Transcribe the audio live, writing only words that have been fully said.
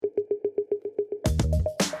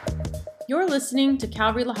You're listening to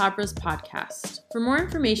Calvary La Habra's podcast. For more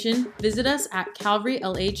information, visit us at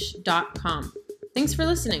calvarylh.com. Thanks for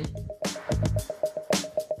listening.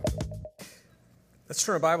 Let's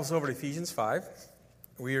turn our Bibles over to Ephesians 5.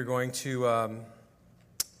 We are going to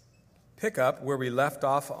pick up where we left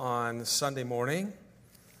off on Sunday morning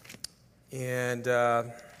and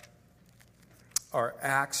our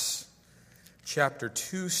Acts chapter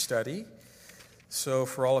 2 study. So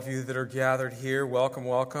for all of you that are gathered here, welcome,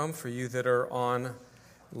 welcome. For you that are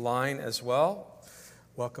online as well,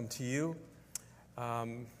 welcome to you.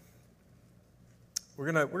 We're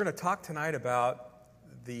gonna talk tonight about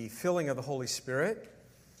the filling of the Holy Spirit.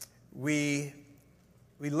 We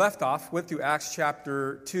left off, went through Acts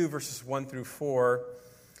chapter 2, verses 1 through 4,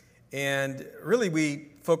 and really we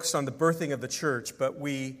focused on the birthing of the church, but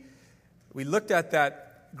we looked at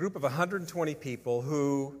that group of 120 people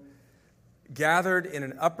who gathered in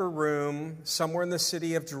an upper room somewhere in the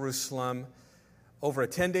city of Jerusalem over a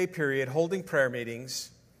 10-day period, holding prayer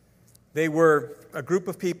meetings. They were a group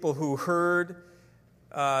of people who heard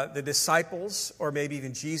the disciples, or maybe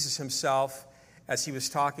even Jesus himself, as he was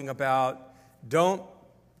talking about, don't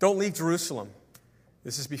leave Jerusalem.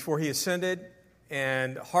 This is before he ascended,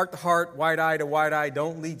 and heart to heart, wide eye to wide eye,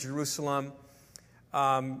 don't leave Jerusalem,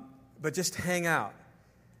 but just hang out.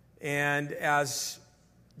 And as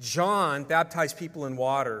John baptized people in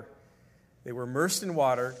water, they were immersed in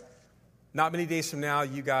water. Not many days from now,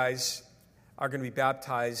 you guys are going to be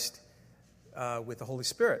baptized with the Holy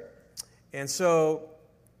Spirit. And so,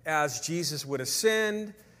 as Jesus would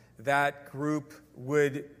ascend, that group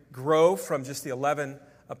would grow from just the 11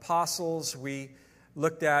 apostles. We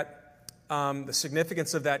looked at the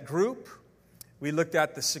significance of that group. We looked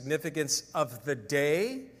at the significance of the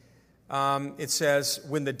day. It says,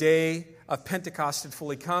 when the day of Pentecost had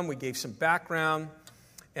fully come, we gave some background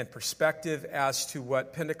and perspective as to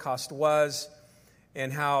what Pentecost was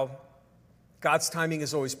and how God's timing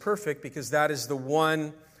is always perfect, because that is the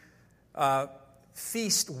one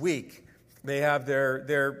feast week. They have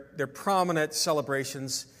their prominent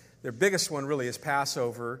celebrations. Their biggest one really is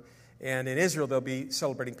Passover, and in Israel they'll be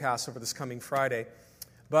celebrating Passover this coming Friday.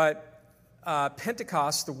 But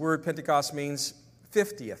Pentecost, the word Pentecost means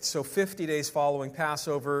 50th. So 50 days following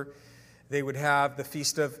Passover, they would have the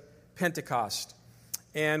Feast of Pentecost.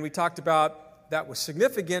 And we talked about that was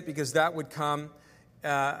significant because that would come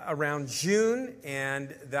around June,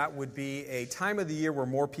 and that would be a time of the year where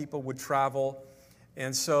more people would travel.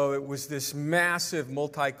 And so it was this massive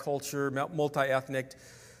multicultural, multi-ethnic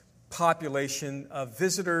population of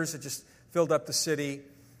visitors that just filled up the city.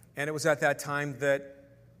 And it was at that time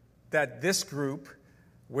that this group,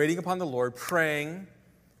 waiting upon the Lord, praying,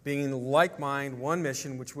 being in like mind, one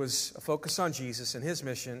mission, which was a focus on Jesus and his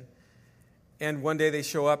mission. And one day they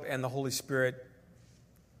show up and the Holy Spirit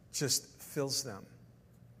just fills them.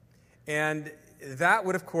 And that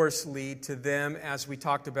would, of course, lead to them, as we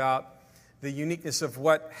talked about, the uniqueness of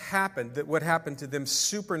what happened to them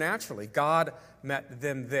supernaturally. God met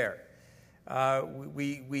them there.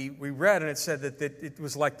 We read, and it said that it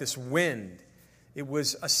was like this wind. It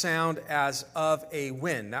was a sound as of a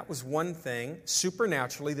wind. That was one thing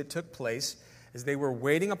supernaturally that took place as they were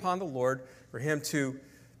waiting upon the Lord for him to,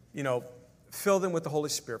 fill them with the Holy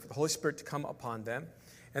Spirit, for the Holy Spirit to come upon them.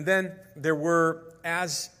 And then there were,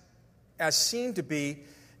 as seemed to be,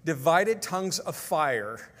 divided tongues of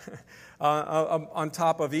fire on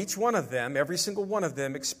top of each one of them. Every single one of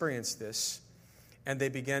them experienced this, and they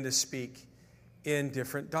began to speak in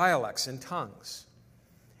different dialects, in tongues.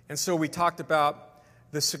 And so we talked about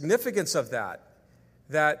the significance of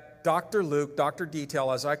that Dr. Luke, Dr.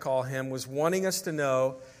 Detail, as I call him, was wanting us to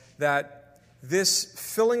know that this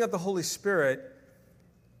filling of the Holy Spirit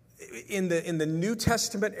in the New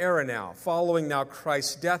Testament era now, following now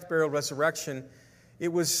Christ's death, burial, resurrection,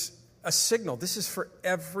 it was a signal. This is for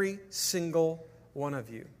every single one of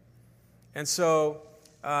you. And so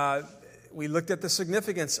we looked at the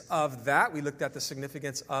significance of that. We looked at the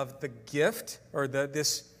significance of the gift, or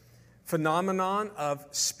this phenomenon of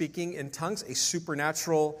speaking in tongues, a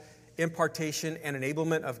supernatural impartation and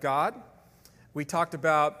enablement of God. We talked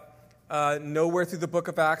about nowhere through the book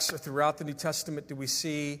of Acts or throughout the New Testament do we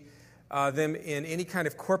see them in any kind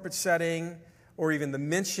of corporate setting, or even the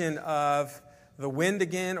mention of the wind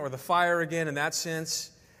again or the fire again in that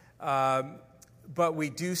sense. But we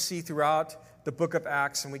do see throughout the book of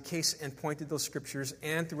Acts, and we case and pointed those scriptures,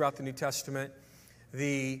 and throughout the New Testament,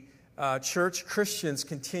 the church Christians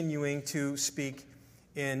continuing to speak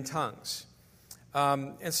in tongues.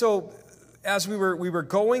 And so as we were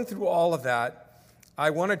going through all of that, I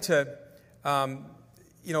wanted to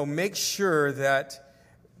make sure that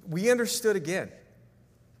we understood again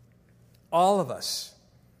all of us,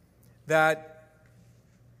 that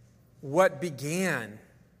what began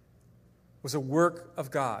was a work of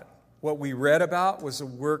God. What we read about was a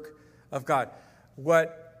work of God.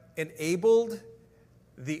 What enabled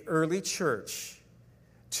the early church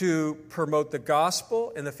to promote the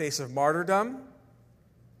gospel in the face of martyrdom,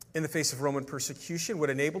 in the face of Roman persecution, what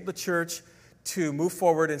enabled the church to move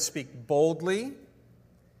forward and speak boldly,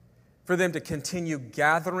 for them to continue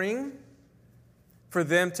gathering, for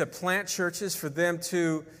them to plant churches, for them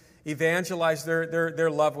to evangelize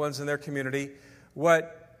their loved ones in their community,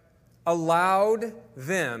 what allowed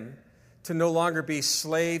them to no longer be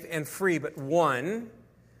slave and free, but one,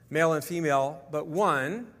 male and female, but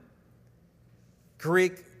one,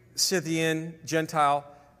 Greek, Scythian, Gentile,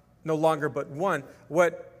 no longer but one.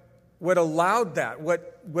 What allowed that,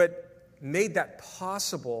 what made that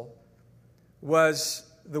possible was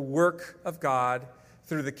the work of God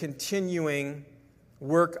through the continuing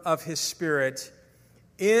work of His Spirit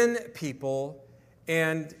in people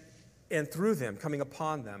and through them, coming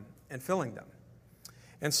upon them and filling them.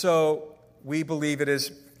 And so we believe it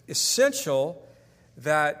is essential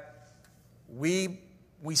that we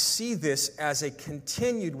see this as a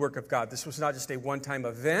continued work of God. This was not just a one-time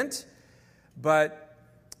event, but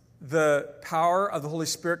the power of the Holy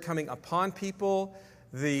Spirit coming upon people,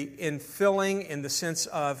 the infilling in the sense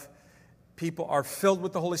of people are filled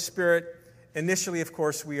with the Holy Spirit. Initially, of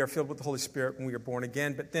course, we are filled with the Holy Spirit when we are born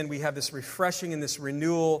again, but then we have this refreshing and this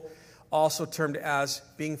renewal, also termed as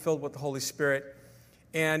being filled with the Holy Spirit.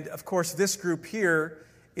 And, of course, this group here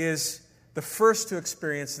is the first to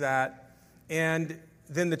experience that, and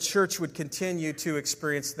then the church would continue to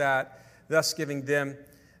experience that, thus giving them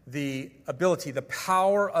the ability, the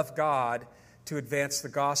power of God to advance the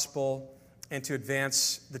gospel and to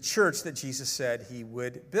advance the church that Jesus said He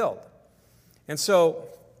would build. And so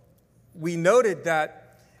we noted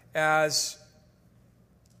that as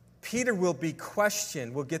Peter will be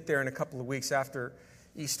questioned, we'll get there in a couple of weeks after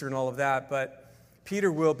Easter and all of that, but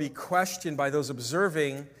Peter will be questioned by those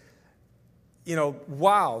observing,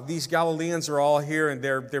 wow, these Galileans are all here and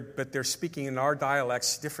they're speaking in our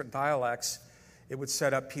dialects, different dialects. It would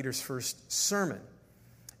set up Peter's first sermon.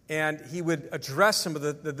 And he would address some of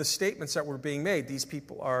the statements that were being made. These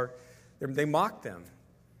people they mock them.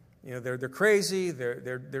 They're crazy,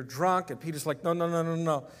 they're drunk, and Peter's like,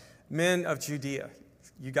 no. Men of Judea,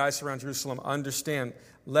 you guys around Jerusalem, understand,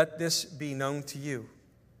 let this be known to you.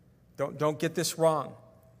 Don't get this wrong.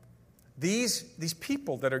 These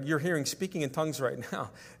people that you're hearing speaking in tongues right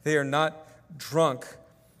now, they are not drunk.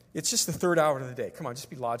 It's just the third hour of the day. Come on, just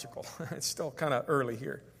be logical. It's still kind of early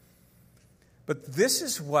here. But this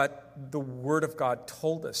is what the Word of God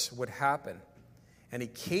told us would happen. And He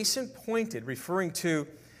case in pointed, referring to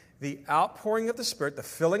the outpouring of the Spirit, the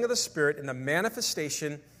filling of the Spirit, and the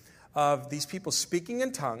manifestation of these people speaking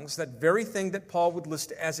in tongues, that very thing that Paul would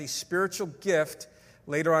list as a spiritual gift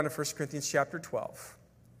later on in 1 Corinthians chapter 12.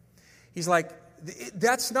 He's like,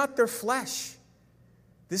 that's not their flesh.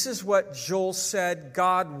 This is what Joel said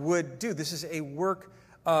God would do. This is a work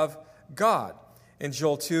of God. In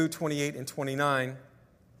Joel 2, 28 and 29,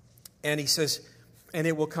 and he says, and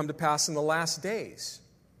it will come to pass in the last days.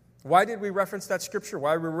 Why did we reference that scripture?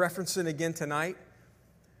 Why are we referencing it again tonight?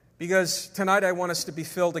 Because tonight I want us to be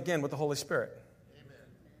filled again with the Holy Spirit. Amen.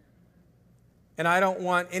 And I don't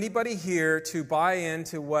want anybody here to buy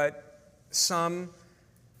into what some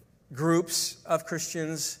groups of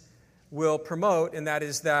Christians will promote, and that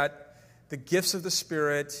is that the gifts of the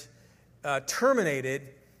Spirit terminated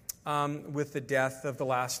with the death of the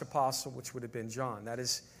last apostle, which would have been John. That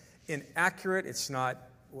is inaccurate. It's not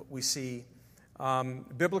what we see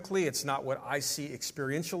biblically. It's not what I see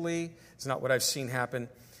experientially. It's not what I've seen happen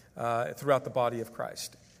throughout the body of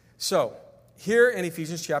Christ. So, here in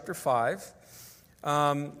Ephesians chapter 5,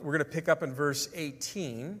 we're going to pick up in verse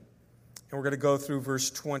 18, and we're going to go through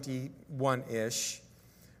verse 21-ish,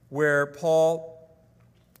 where Paul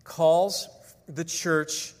calls the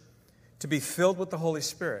church to be filled with the Holy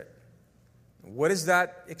Spirit. What is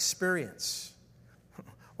that experience?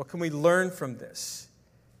 What can we learn from this?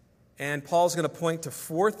 And Paul's going to point to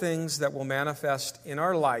 4 things that will manifest in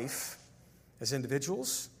our life as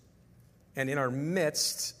individuals and in our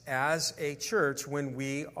midst as a church when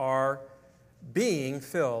we are being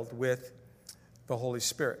filled with the Holy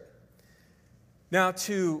Spirit. Now,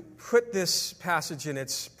 to put this passage in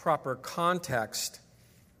its proper context,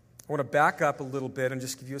 I want to back up a little bit and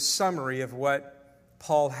just give you a summary of what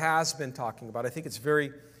Paul has been talking about. I think it's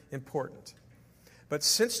very important. But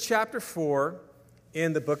since chapter 4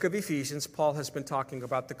 in the book of Ephesians, Paul has been talking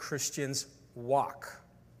about the Christian's walk.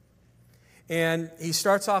 And he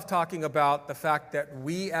starts off talking about the fact that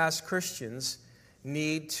we as Christians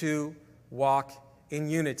need to walk in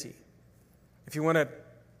unity. If you want to,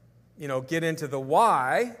 get into the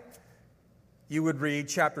why, you would read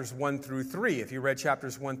chapters 1 through 3. If you read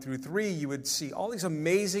chapters 1 through 3, you would see all these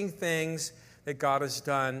amazing things that God has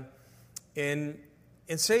done in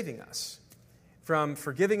saving us. From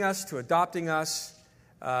forgiving us to adopting us,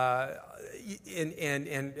 and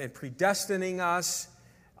predestining us,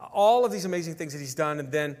 all of these amazing things that he's done.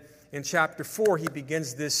 And then in chapter 4, he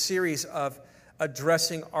begins this series of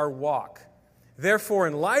addressing our walk. Therefore,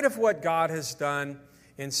 in light of what God has done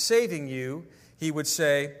in saving you, he would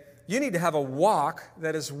say, you need to have a walk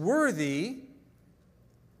that is worthy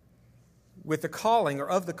with the calling or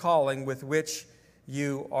of the calling with which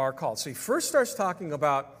you are called. So he first starts talking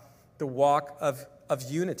about the walk of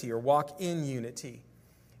unity or walk in unity.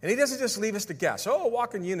 And he doesn't just leave us to guess,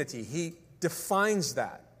 walk in unity. He defines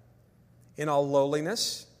that in all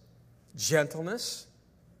lowliness, gentleness,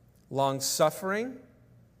 long-suffering,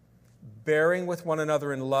 bearing with one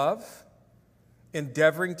another in love,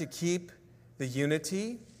 endeavoring to keep the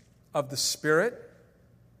unity of the Spirit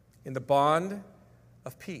in the bond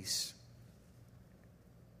of peace.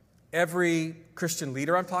 Every Christian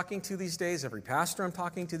leader I'm talking to these days, every pastor I'm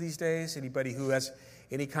talking to these days, anybody who has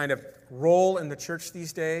any kind of role in the church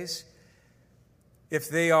these days, if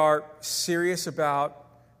they are serious about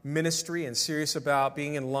ministry and serious about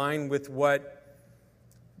being in line with what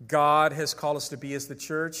God has called us to be as the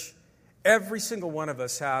church, every single one of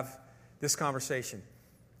us have this conversation.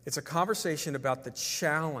 It's a conversation about the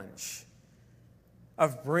challenge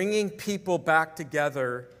of bringing people back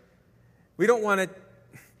together. We don't want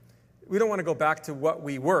to go back to what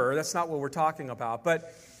we were. That's not what we're talking about.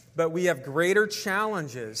 But we have greater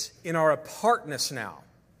challenges in our apartness now,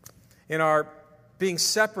 in our being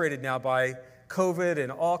separated now by COVID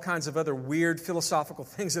and all kinds of other weird philosophical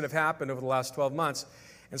things that have happened over the last 12 months.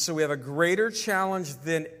 And so we have a greater challenge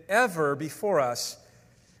than ever before us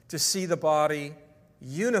to see the body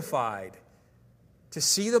unified, to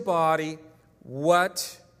see the body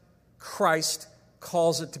what Christ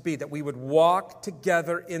calls it to be, that we would walk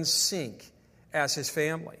together in sync as his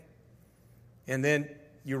family. And then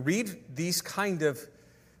you read these kind of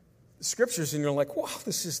scriptures and you're like, wow,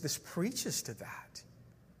 this preaches to that.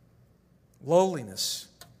 Lowliness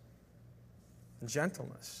and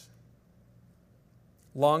gentleness.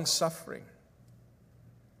 Long-suffering.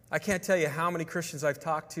 I can't tell you how many Christians I've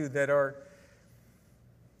talked to that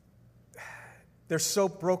they're so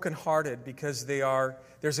brokenhearted because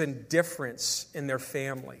there's indifference in their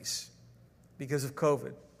families because of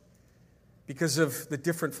COVID, because of the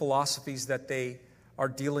different philosophies that they are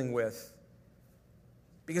dealing with.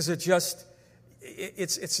 Because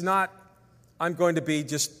it's not, I'm going to be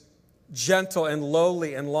just gentle and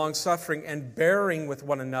lowly and long-suffering and bearing with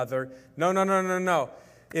one another. No.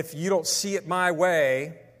 If you don't see it my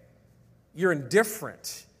way, you're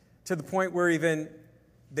indifferent to the point where even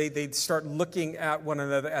they start looking at one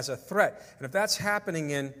another as a threat. And if that's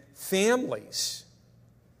happening in families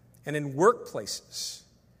and in workplaces,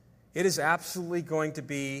 it is absolutely going to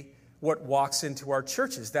be what walks into our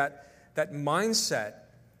churches. That mindset,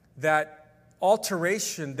 that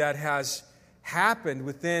alteration that has happened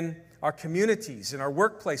within our communities, in our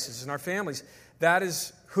workplaces, in our families, that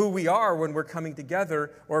is who we are when we're coming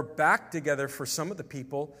together or back together for some of the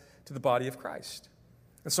people to the body of Christ.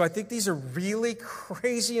 And so I think these are really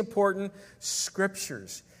crazy important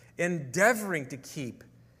scriptures endeavoring to keep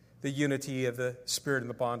the unity of the Spirit and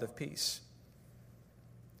the bond of peace.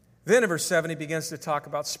 Then in verse 7, he begins to talk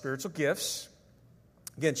about spiritual gifts.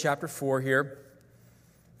 Again, chapter 4 here,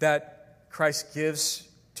 that Christ gives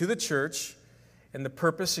to the church. And the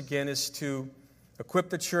purpose, again, is to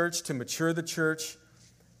equip the church, to mature the church,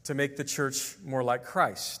 to make the church more like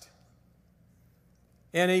Christ.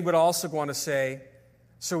 And he would also go on to say,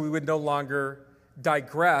 so we would no longer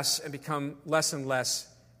digress and become less and less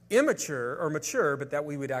immature or mature, but that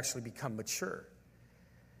we would actually become mature.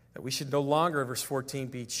 That we should no longer, verse 14,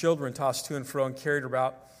 be children tossed to and fro and carried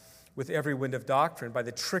about with every wind of doctrine by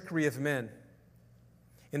the trickery of men,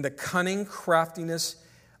 in the cunning craftiness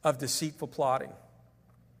of deceitful plotting.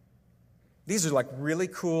 These are like really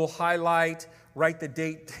cool, highlight, write the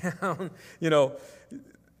date down.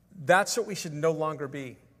 That's what we should no longer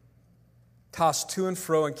be. Tossed to and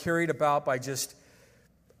fro and carried about by just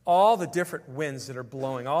all the different winds that are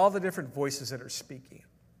blowing, all the different voices that are speaking.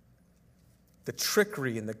 The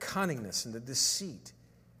trickery and the cunningness and the deceit.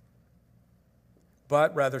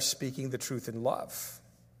 But rather speaking the truth in love,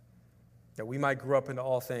 that we might grow up into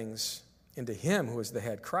all things into him who is the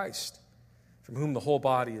head, Christ, from whom the whole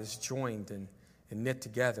body is joined and knit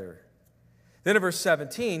together Then in verse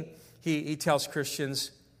 17, he tells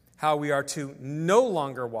Christians how we are to no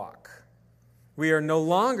longer walk. We are no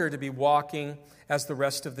longer to be walking as the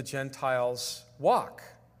rest of the Gentiles walk,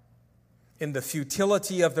 in the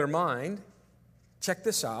futility of their mind. Check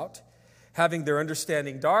this out. Having their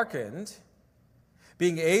understanding darkened,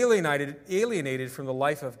 being alienated from the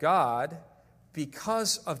life of God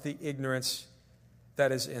because of the ignorance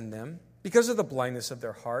that is in them, because of the blindness of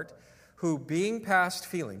their heart, who being past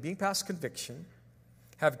feeling, being past conviction,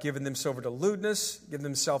 have given themselves over to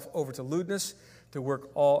lewdness, to work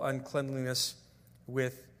all uncleanliness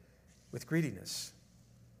with greediness.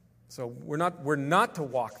 So we're not to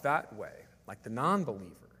walk that way, like the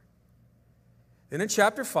non-believer. Then in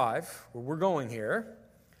chapter 5, where we're going here,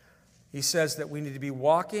 he says that we need to be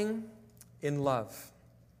walking in love.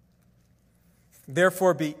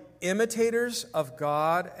 Therefore, be imitators of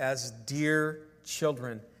God as dear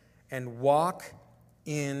children, and walk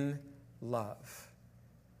in love.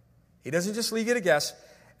 He doesn't just leave you to guess.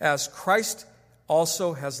 As Christ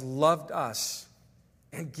also has loved us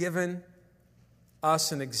and given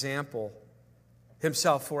us an example,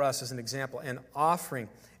 himself for us as an example, an offering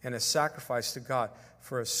and a sacrifice to God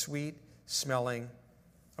for a sweet-smelling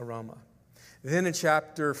aroma. Then in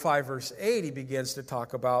chapter 5, verse 8, he begins to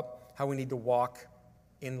talk about how we need to walk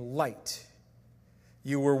in light.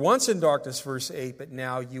 You were once in darkness, verse 8, but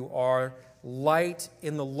now you are light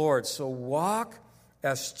in the Lord. So walk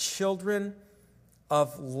as children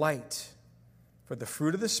of light. For the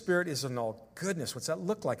fruit of the Spirit is in all goodness. What's that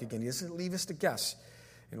look like again? He doesn't leave us to guess.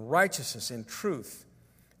 In righteousness, in truth.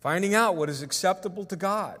 Finding out what is acceptable to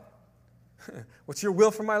God. What's your will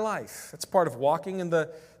for my life? That's part of walking in the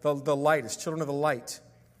light, as children of the light.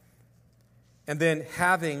 And then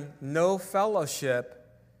having no fellowship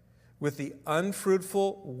with the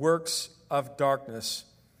unfruitful works of darkness,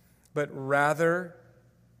 but rather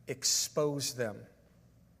expose them.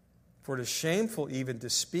 For it is shameful even to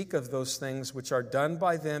speak of those things which are done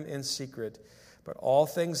by them in secret, but all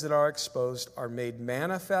things that are exposed are made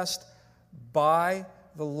manifest by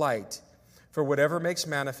the light. For whatever makes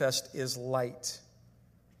manifest is light.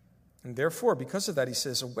 And therefore, because of that, he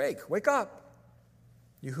says, awake, wake up,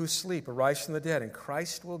 you who sleep, arise from the dead, and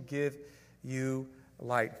Christ will give you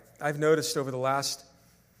light. I've noticed over the last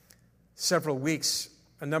several weeks,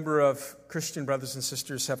 a number of Christian brothers and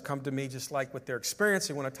sisters have come to me just like what they're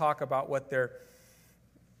experiencing. Want to talk about what they're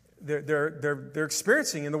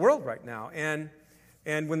experiencing in the world right now. And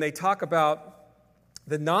when they talk about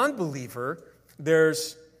the non-believer,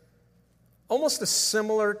 there's almost a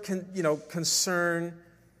similar concern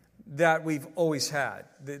that we've always had.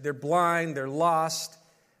 They're blind, they're lost.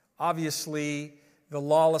 Obviously, the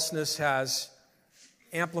lawlessness has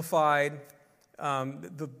amplified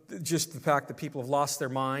just the fact that people have lost their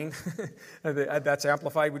mind. That's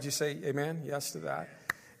amplified, would you say amen? Yes to that.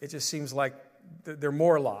 It just seems like they're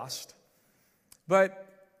more lost.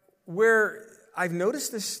 But where I've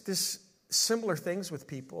noticed this similar things with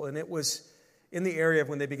people, and it was in the area of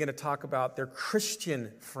when they begin to talk about their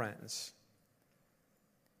Christian friends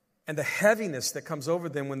and the heaviness that comes over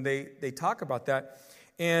them when they talk about that.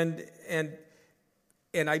 And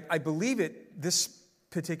I believe this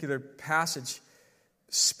particular passage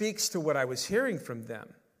speaks to what I was hearing from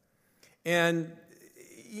them. And,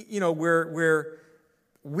 where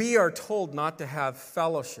we are told not to have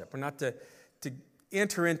fellowship, or not to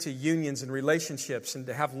enter into unions and relationships and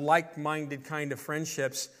to have like-minded kind of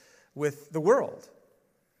friendships with the world.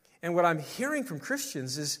 And what I'm hearing from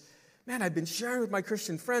Christians is, man, I've been sharing with my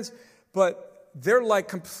Christian friends, but they're like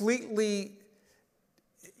completely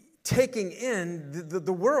taking in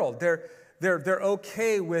the world. They're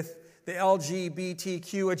okay with the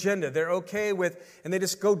LGBTQ agenda. They're okay with, and they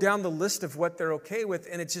just go down the list of what they're okay with,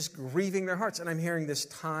 and it's just grieving their hearts. And I'm hearing this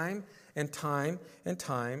time and time and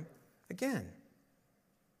time again.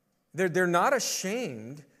 They're not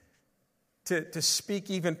ashamed to speak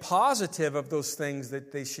even positive of those things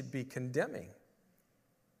that they should be condemning.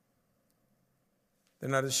 They're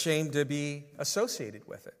not ashamed to be associated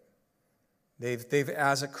with it. They've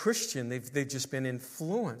as a Christian, they've just been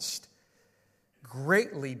influenced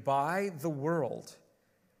greatly by the world.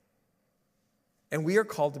 And we are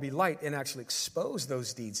called to be light and actually expose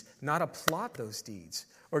those deeds, not applaud those deeds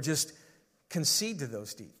or just concede to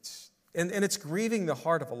those deeds. And it's grieving the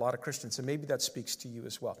heart of a lot of Christians, and maybe that speaks to you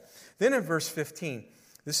as well. Then in verse 15,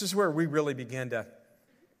 this is where we really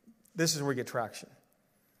this is where we get traction.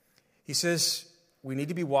 He says, we need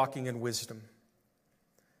to be walking in wisdom.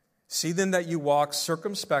 See then that you walk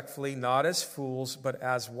circumspectly, not as fools, but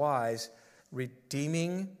as wise,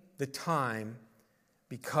 redeeming the time,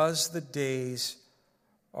 because the days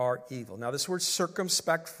are evil. Now, this word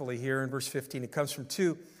circumspectly here in verse 15, it comes from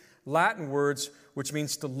two Latin words which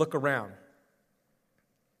means to look around.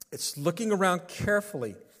 It's looking around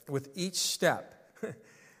carefully with each step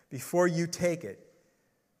before you take it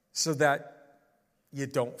so that you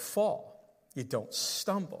don't fall, you don't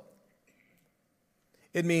stumble.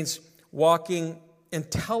 It means walking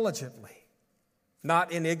intelligently,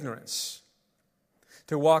 not in ignorance.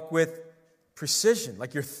 To walk with precision,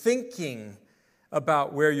 like you're thinking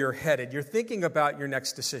about where you're headed. You're thinking about your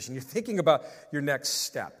next decision. You're thinking about your next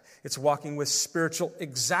step. It's walking with spiritual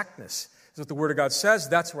exactness. That's what the Word of God says.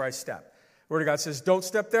 That's where I step. The Word of God says, don't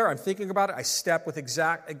step there. I'm thinking about it. I step with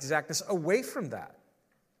exactness away from that.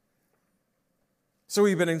 So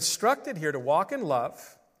we've been instructed here to walk in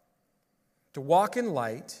love, to walk in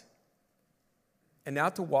light, and now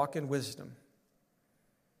to walk in wisdom.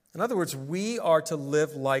 In other words, we are to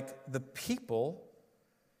live like the people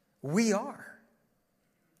we are.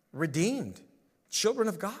 Redeemed, children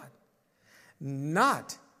of God.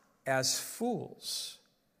 Not as fools.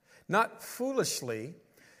 Not foolishly.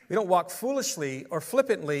 We don't walk foolishly or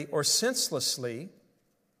flippantly or senselessly.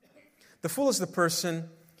 The fool is the person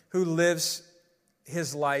who lives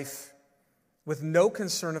his life with no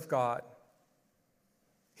concern of God.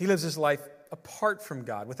 He lives his life apart from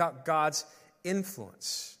God, without God's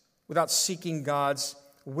influence, without seeking God's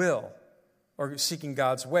will or seeking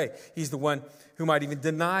God's way. He's the one who might even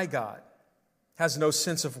deny God, has no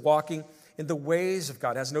sense of walking in the ways of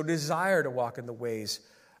God, has no desire to walk in the ways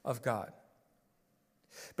of God.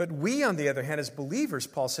 But we, on the other hand, as believers,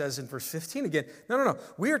 Paul says in verse 15 again, no.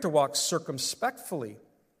 We are to walk circumspectly.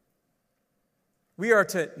 We are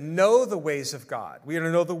to know the ways of God. We are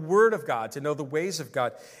to know the Word of God, to know the ways of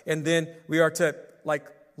God. And then we are to,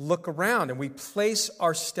 look around, and we place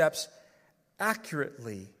our steps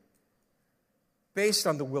accurately based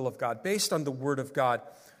on the will of God, based on the Word of God,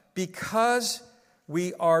 because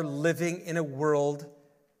we are living in a world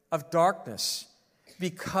of darkness,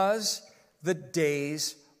 because the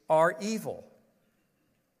days are evil.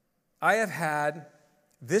 I have had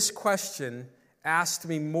this question asked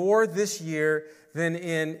me more this year than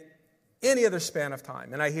in any other span of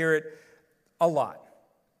time, and I hear it a lot.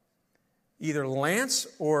 Either Lance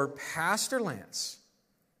or Pastor Lance,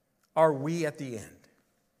 are we at the end?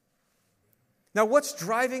 Now, what's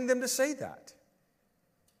driving them to say that?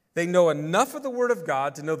 They know enough of the Word of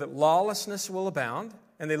God to know that lawlessness will abound,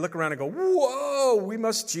 and they look around and go,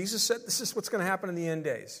 whoa, Jesus said this is what's going to happen in the end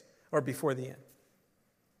days, or before the end.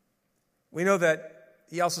 We know that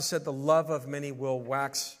He also said the love of many will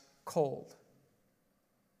wax cold.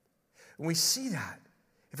 And we see that.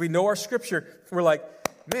 If we know our Scripture, we're like,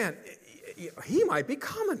 man, He might be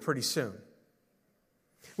coming pretty soon.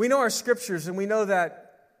 We know our Scriptures, and we know that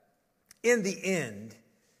in the end,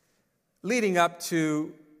 leading up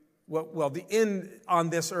to, the end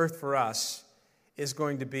on this earth for us is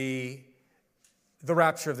going to be the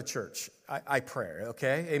rapture of the church. I pray,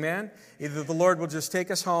 okay? Amen? Either the Lord will just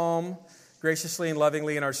take us home graciously and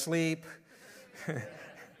lovingly in our sleep,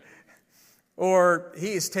 or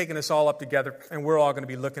He is taking us all up together, and we're all going to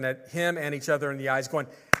be looking at Him and each other in the eyes going,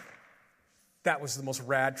 that was the most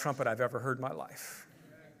rad trumpet I've ever heard in my life.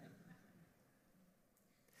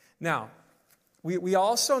 Now, we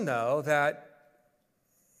also know that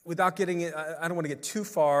without getting, I don't want to get too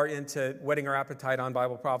far into whetting our appetite on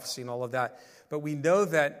Bible prophecy and all of that, but we know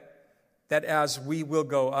that as we will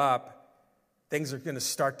go up, things are going to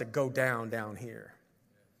start to go down here.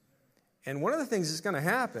 And one of the things that's going to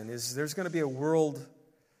happen is there's going to be a world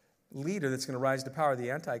leader that's going to rise to power,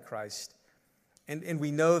 the Antichrist. And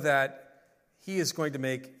we know that he is going to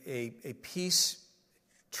make a peace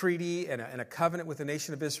treaty and a covenant with the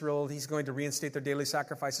nation of Israel. He's going to reinstate their daily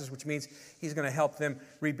sacrifices, which means he's going to help them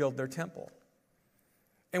rebuild their temple.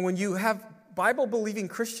 And when you have Bible-believing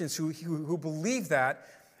Christians who believe that,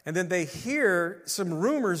 and then they hear some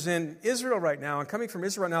rumors in Israel right now, and coming from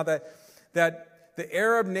Israel now, that the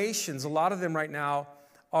Arab nations, a lot of them right now,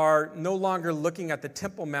 are no longer looking at the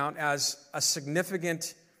Temple Mount as a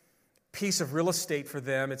significant piece of real estate for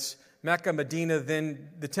them. It's Mecca, Medina, then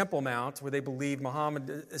the Temple Mount, where they believe Muhammad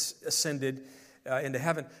ascended into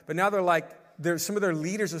heaven. But now some of their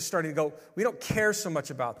leaders are starting to go, we don't care so much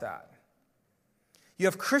about that. You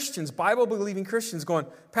have Christians, Bible-believing Christians going,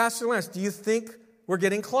 Pastor Lance, do you think we're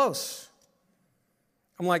getting close?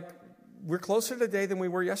 I'm like, we're closer today than we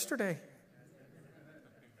were yesterday.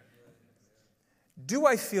 Do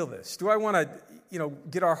I feel this? Do I want to,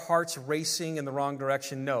 get our hearts racing in the wrong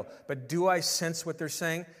direction? No. But do I sense what they're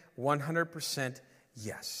saying? 100%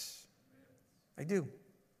 yes. I do.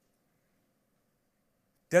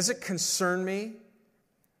 Does it concern me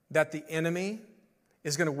that the enemy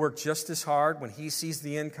is going to work just as hard when he sees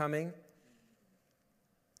the end coming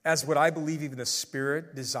as what I believe even the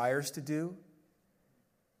Spirit desires to do?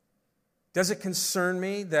 Does it concern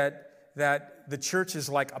me that the church is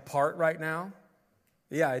like apart right now?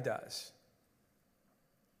 Yeah, it does.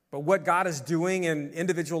 But what God is doing in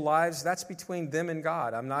individual lives, that's between them and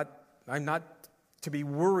God. I'm not to be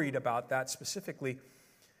worried about that specifically,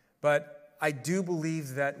 but I do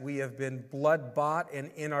believe that we have been blood-bought,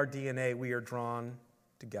 and in our DNA we are drawn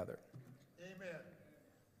together. Amen.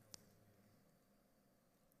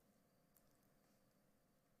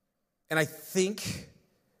 And I think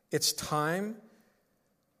it's time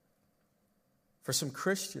for some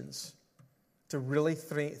Christians to really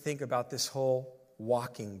think about this whole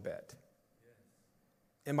walking bit.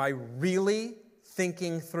 Am I really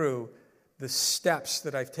thinking through the steps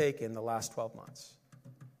that I've taken the last 12 months?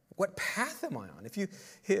 What path am I on?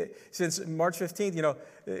 Since March 15th,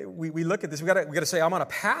 we look at this, we got to say I'm on a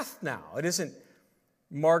path now. It isn't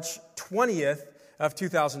March 20th of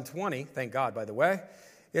 2020, thank God, by the way.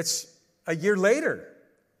 It's a year later.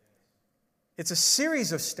 It's a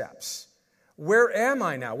series of steps. Where am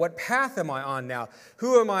I now? What path am I on now?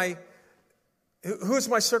 Who is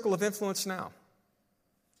my circle of influence now?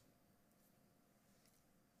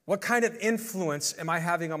 What kind of influence am I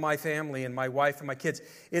having on my family and my wife and my kids?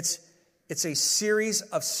 It's a series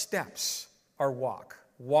of steps, our walk.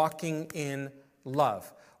 Walking in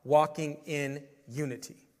love. Walking in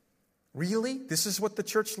unity. Really? This is what the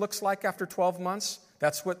church looks like after 12 months?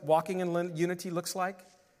 That's what walking in unity looks like?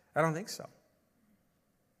 I don't think so.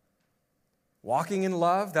 Walking in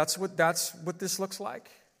love, that's what this looks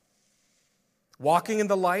like. Walking in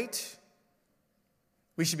the light.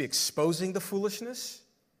 We should be exposing the foolishness.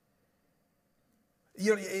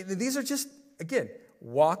 These are just, again,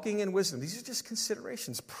 walking in wisdom. These are just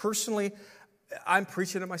considerations. Personally, I'm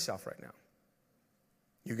preaching to myself right now.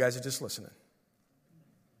 You guys are just listening.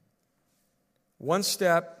 One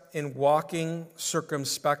step in walking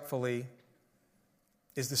circumspectfully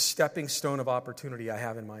is the stepping stone of opportunity I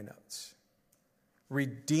have in my notes.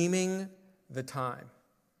 Redeeming the time.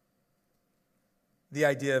 The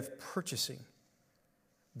idea of purchasing,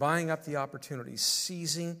 buying up the opportunities,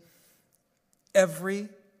 seizing every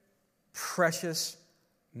precious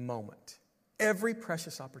moment, every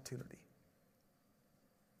precious opportunity.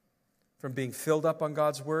 From being filled up on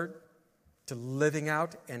God's Word to living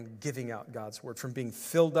out and giving out God's Word. From being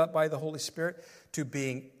filled up by the Holy Spirit to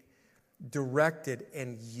being directed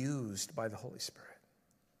and used by the Holy Spirit.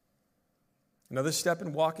 Another step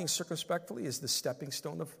in walking circumspectly is the stepping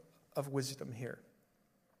stone of wisdom here.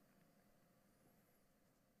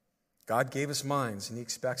 God gave us minds, and He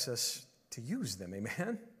expects us to use them.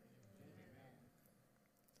 Amen?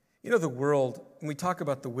 The world, when we talk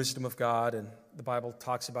about the wisdom of God, and the Bible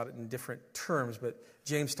talks about it in different terms, but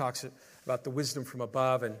James talks about the wisdom from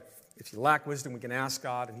above, and if you lack wisdom, we can ask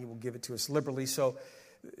God, and He will give it to us liberally. So,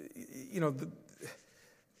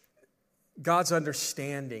 God's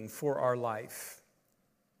understanding for our life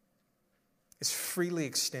is freely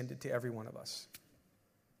extended to every one of us.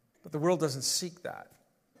 But the world doesn't seek that.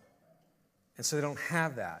 And so they don't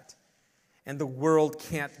have that. And the world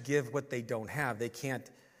can't give what they don't have. They can't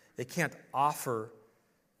offer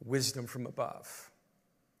wisdom from above.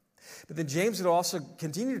 But then James would also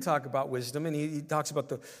continue to talk about wisdom, and he talks about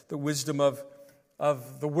the wisdom of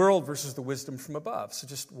the world versus the wisdom from above. So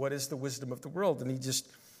just what is the wisdom of the world? And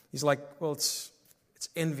he's like, well, it's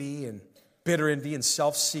envy and bitter envy and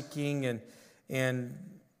self-seeking and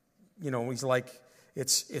he's like,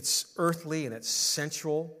 it's earthly and it's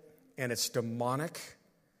sensual and it's demonic.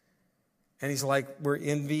 And he's like, where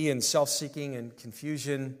envy and self-seeking and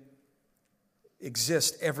confusion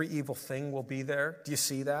exist, every evil thing will be there. Do you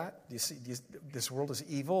see that? This world is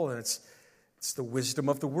evil, and it's the wisdom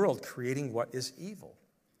of the world creating what is evil.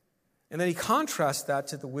 And then he contrasts that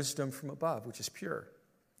to the wisdom from above, which is pure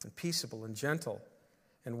and peaceable and gentle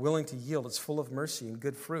and willing to yield. It's full of mercy and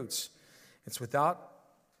good fruits. It's without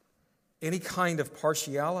any kind of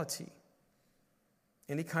partiality,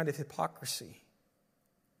 any kind of hypocrisy.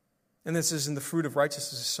 And this is in the fruit of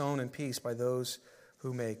righteousness sown in peace by those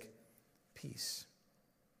who make peace.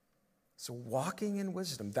 So walking in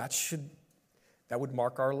wisdom, that would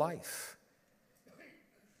mark our life.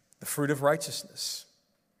 The fruit of righteousness,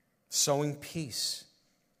 sowing peace,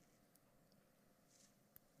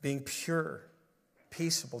 being pure,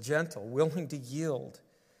 peaceable, gentle, willing to yield,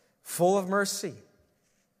 full of mercy,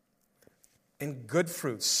 and good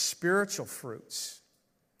fruits, spiritual fruits.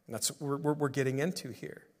 And that's what we're getting into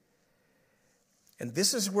here. And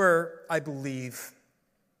this is where I believe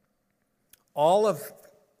all of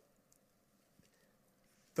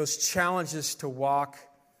those challenges to walk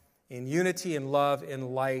in unity, in love,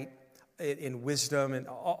 in light, in wisdom, and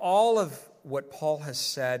all of what Paul has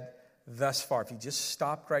said thus far. If he just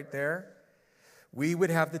stopped right there, we would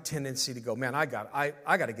have the tendency to go, man, I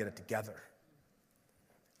got to get it together.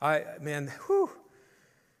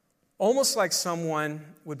 Almost like someone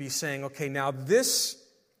would be saying, okay, now this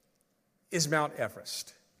is Mount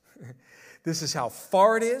Everest. This is how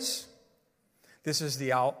far it is. This is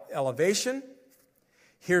the elevation.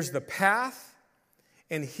 Here's the path.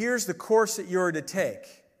 And here's the course that you're to take.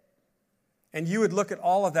 And you would look at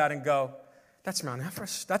all of that and go, that's Mount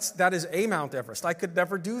Everest. That is a Mount Everest. I could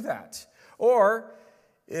never do that. Or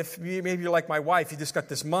if maybe you're like my wife, you just got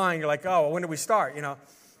this mind, you're like, oh, when do we start?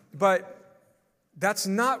 But that's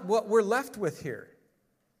not what we're left with here.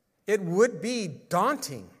 It would be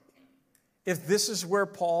daunting if this is where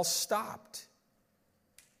Paul stopped.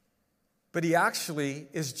 But he actually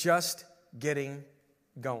is just getting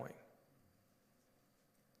going.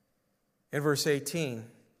 In verse 18,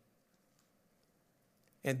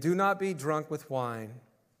 and do not be drunk with wine,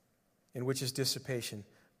 in which is dissipation,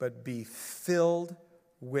 but be filled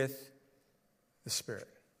with the Spirit.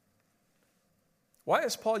 Why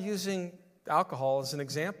is Paul using alcohol as an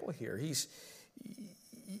example here? He's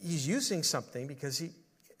using something because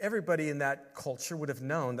everybody in that culture would have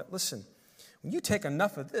known that, listen, when you take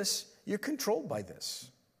enough of this, you're controlled by this.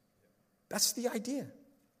 That's the idea.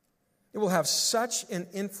 It will have such an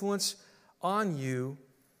influence on you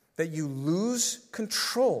that you lose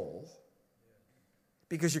control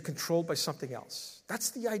because you're controlled by something else. That's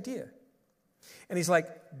the idea. And he's like,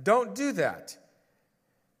 don't do that.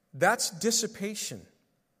 That's dissipation.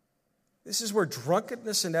 This is where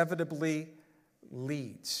drunkenness inevitably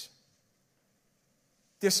leads.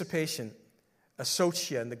 Dissipation,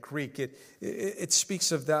 asotia in the Greek, it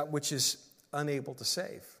speaks of that which is unable to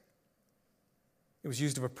save. It was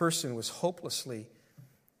used of a person who was hopelessly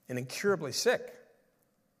and incurably sick.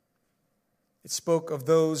 It spoke of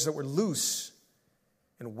those that were loose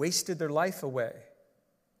and wasted their life away,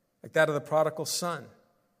 like that of the prodigal son.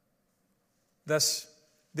 Thus,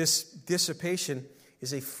 this dissipation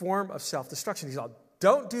is a form of self-destruction. He's like,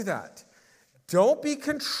 don't do that. Don't be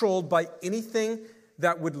controlled by anything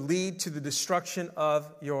that would lead to the destruction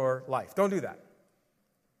of your life. Don't do that.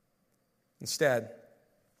 Instead,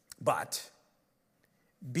 but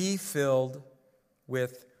be filled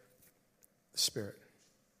with the Spirit.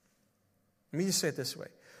 Let me just say it this way.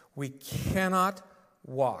 We cannot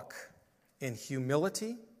walk in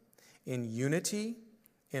humility, in unity,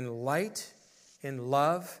 in light, in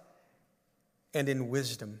love, and in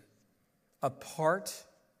wisdom apart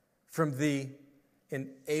from the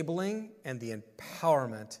enabling and the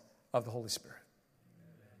empowerment of the Holy Spirit.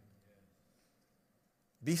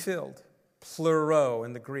 Be filled, pluro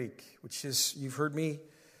in the Greek, which is, you've heard me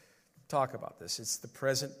talk about this. It's the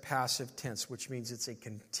present passive tense, which means it's a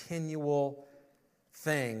continual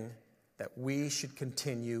thing that we should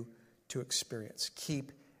continue to experience.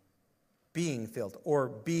 Keep being filled, or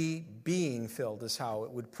be being filled is how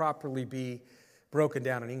it would properly be broken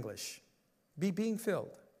down in English. Be being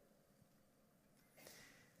filled.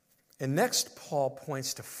 And next, Paul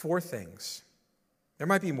points to 4 things. There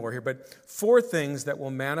might be more here, but 4 things that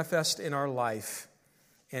will manifest in our life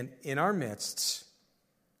and in our midst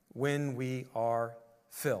when we are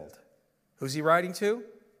filled. Who's he writing to?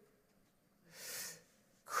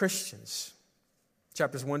 Christians.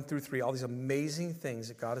 Chapters 1 through 3, all these amazing things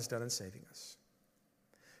that God has done in saving us.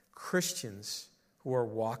 Christians who are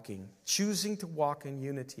walking, choosing to walk in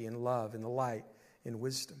unity, in love, in the light, in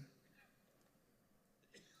wisdom.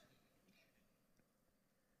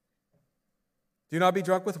 Do not be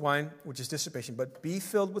drunk with wine, which is dissipation, but be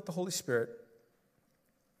filled with the Holy Spirit,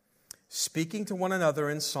 speaking to one another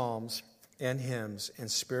in psalms and hymns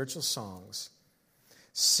and spiritual songs,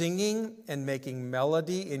 singing and making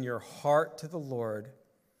melody in your heart to the Lord,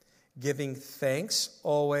 giving thanks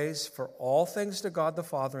always for all things to God the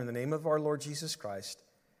Father in the name of our Lord Jesus Christ,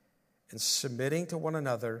 and submitting to one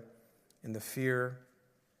another in the fear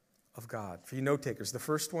of God. For you note takers, the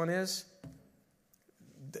first one is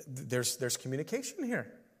there's communication here.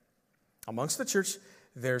 Amongst the church,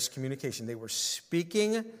 there's communication. They were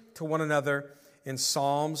speaking to one another in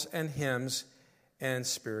psalms and hymns and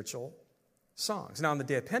spiritual songs. Now, on the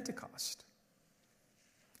day of Pentecost,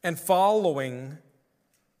 and following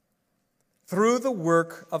through the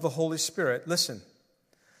work of the Holy Spirit, listen,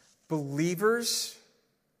 believers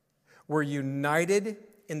were united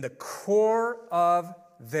in the core of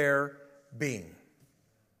their being.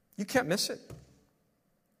 You can't miss it.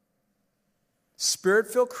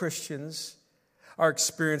 Spirit-filled Christians are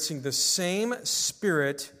experiencing the same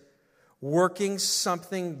Spirit working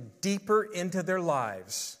something deeper into their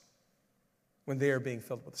lives when they are being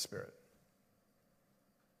filled with the Spirit.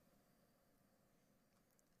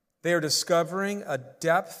 They are discovering a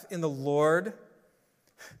depth in the Lord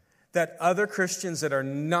that other Christians that are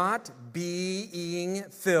not being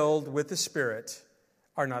filled with the Spirit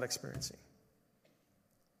are not experiencing.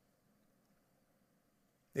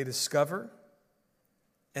 They discover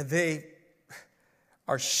and they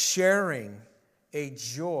are sharing a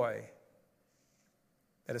joy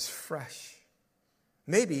that is fresh.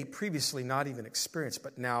 Maybe previously not even experienced,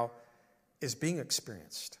 but now is being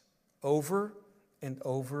experienced over and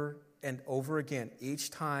over and over again, each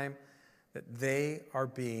time that they are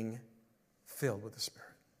being filled with the Spirit.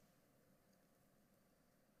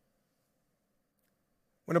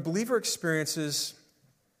 When a believer experiences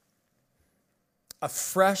a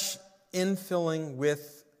fresh infilling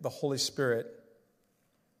with the Holy Spirit,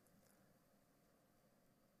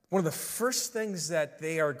 one of the first things that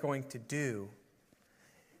they are going to do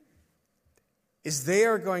is they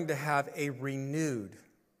are going to have a renewed,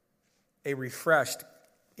 a refreshed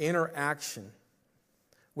interaction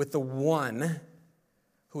with the one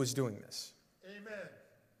who is doing this. Amen.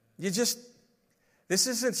 This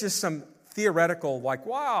isn't just some theoretical, like,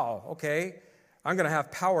 wow, okay, I'm going to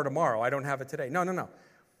have power tomorrow. I don't have it today. No.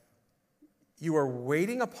 You are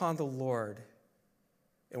waiting upon the Lord,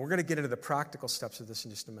 and we're going to get into the practical steps of this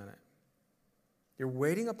in just a minute. You're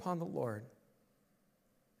waiting upon the Lord,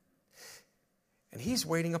 and He's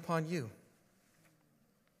waiting upon you.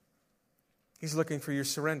 He's looking for your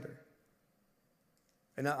surrender.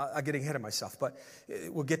 And I'm getting ahead of myself, but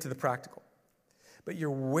we'll get to the practical. But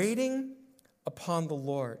you're waiting upon the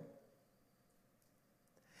Lord.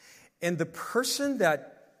 And the person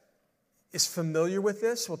that is familiar with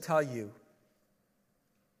this will tell you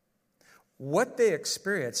what they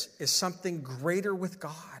experience is something greater with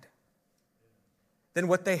God than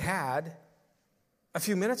what they had a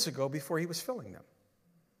few minutes ago before He was filling them.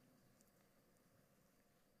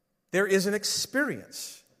 There is an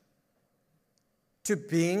experience to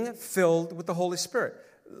being filled with the Holy Spirit.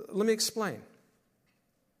 Let me explain.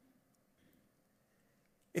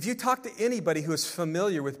 If you talk to anybody who is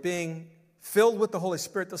familiar with being filled with the Holy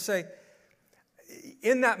Spirit, they'll say,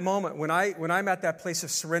 in that moment when I'm at that place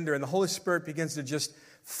of surrender and the Holy Spirit begins to just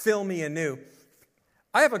fill me anew,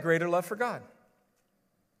 I have a greater love for God.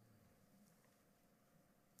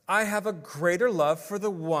 I have a greater love for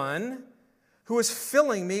the one who is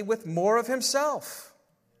filling me with more of Himself.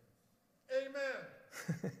 Amen.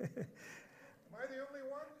 Am I the only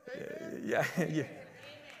one? Amen. Yeah,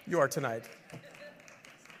 you are tonight.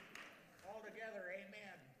 All together,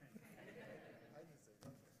 amen.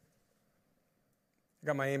 I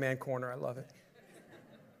got my amen corner. I love it.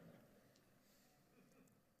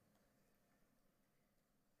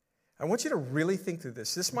 I want you to really think through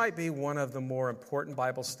this. This might be one of the more important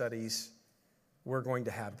Bible studies we're going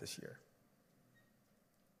to have this year.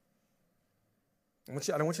 I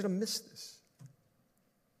don't want you to miss this.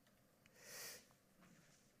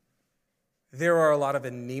 There are a lot of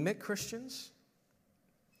anemic Christians.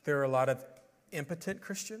 There are a lot of impotent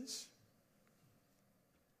Christians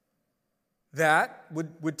that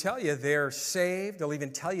would tell you they're saved. They'll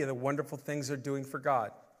even tell you the wonderful things they're doing for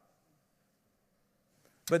God.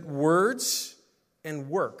 But words and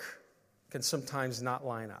work can sometimes not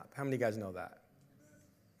line up. How many of you guys know that?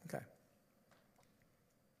 Okay.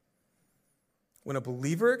 When a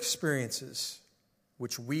believer experiences,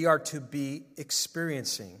 which we are to be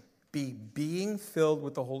experiencing, be being filled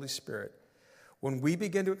with the Holy Spirit, when we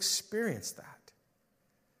begin to experience that,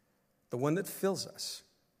 the one that fills us,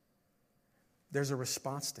 there's a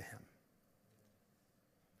response to Him.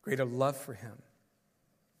 Greater love for Him.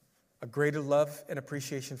 A greater love and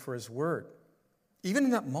appreciation for His Word. Even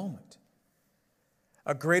in that moment.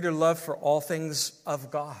 A greater love for all things of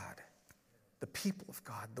God. The people of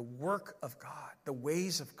God. The work of God. The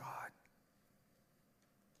ways of God.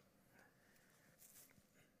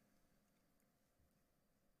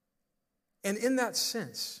 And in that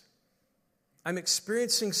sense, I'm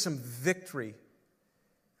experiencing some victory.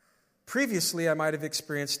 Previously, I might have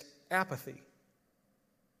experienced apathy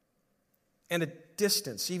and a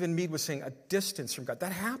distance. Even Meade was saying a distance from God.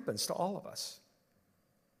 That happens to all of us.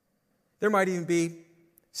 There might even be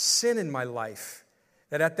sin in my life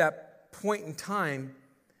that at that point in time,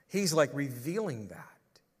 He's like revealing that.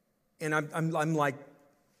 And I'm like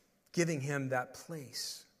giving Him that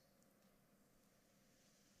place.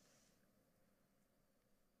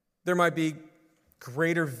 There might be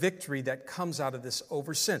greater victory that comes out of this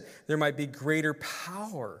over sin. There might be greater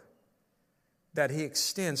power that He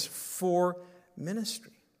extends for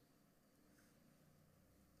ministry.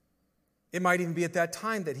 It might even be at that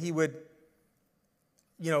time that he would,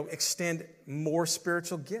 extend more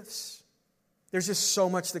spiritual gifts. There's just so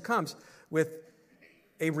much that comes with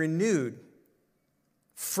a renewed,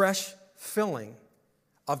 fresh filling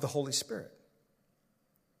of the Holy Spirit.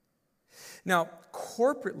 Now,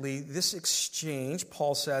 corporately, this exchange,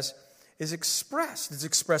 Paul says, is expressed. It's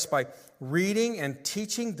expressed by reading and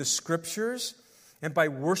teaching the Scriptures and by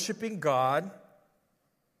worshiping God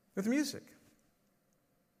with music.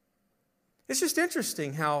 It's just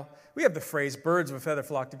interesting how we have the phrase, birds of a feather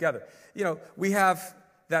flock together. We have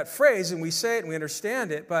that phrase and we say it and we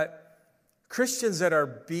understand it, but Christians that are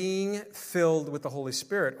being filled with the Holy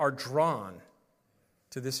Spirit are drawn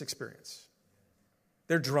to this experience.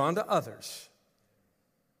 They're drawn to others.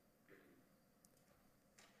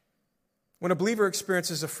 When a believer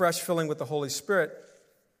experiences a fresh filling with the Holy Spirit,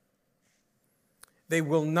 they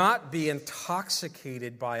will not be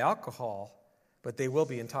intoxicated by alcohol, but they will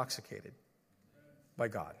be intoxicated by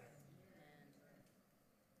God.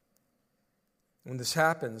 When this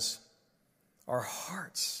happens, our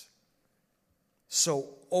hearts so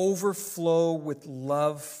overflow with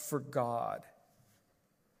love for God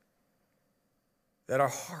that our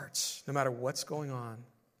hearts, no matter what's going on,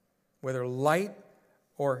 whether light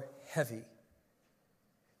or heavy,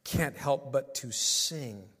 can't help but to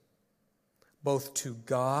sing both to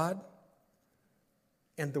God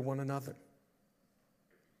and to one another.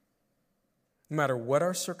 No matter what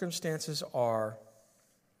our circumstances are,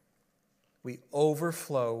 we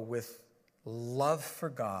overflow with love for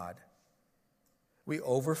God. We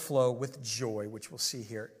overflow with joy, which we'll see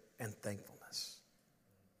here, and thankfulness.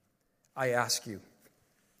 I ask you,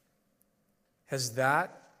 has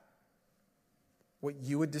that what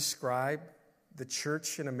you would describe the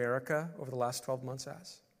church in America over the last 12 months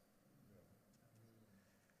as?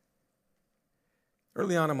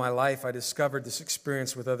 Early on in my life, I discovered this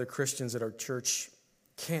experience with other Christians at our church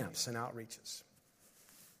camps and outreaches.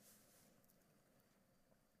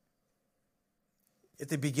 At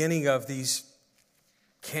the beginning of these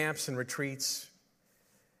camps and retreats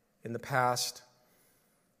in the past,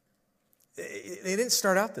 they didn't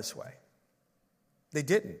start out this way. They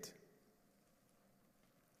didn't.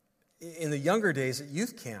 In the younger days at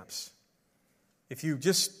youth camps,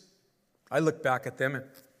 I look back at them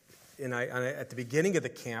and at the beginning of the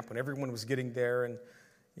camp, when everyone was getting there and,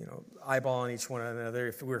 eyeballing each one another,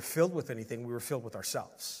 if we were filled with anything, we were filled with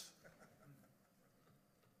ourselves.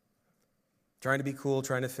 Trying to be cool,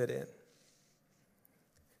 trying to fit in.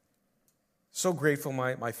 So grateful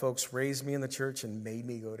my folks raised me in the church and made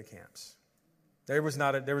me go to camps. There was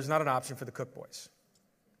not an option for the cook boys.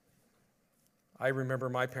 I remember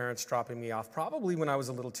my parents dropping me off probably when I was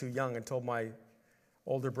a little too young and told my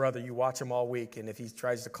older brother, you watch him all week, and if he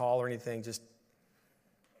tries to call or anything, just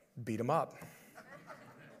beat him up.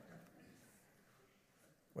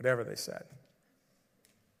 Whatever they said.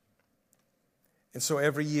 And so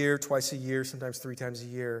every year, twice a year, sometimes 3 times a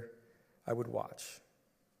year, I would watch.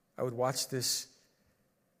 I would watch this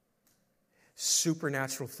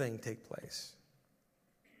supernatural thing take place.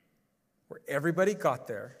 Where everybody got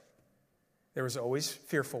there. There was always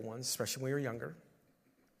fearful ones, especially when we were younger.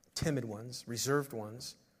 Timid ones, reserved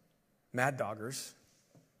ones, mad doggers,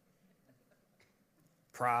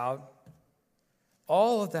 proud.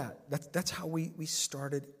 All of that. That's how we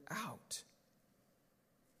started out.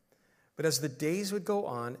 But as the days would go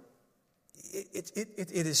on, it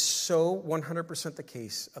is so 100% the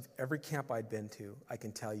case of every camp I'd been to, I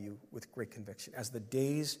can tell you with great conviction. As the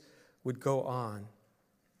days would go on,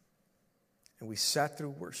 and we sat through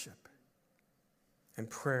worship and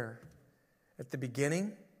prayer. At the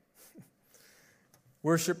beginning,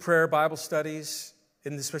 worship, prayer, Bible studies,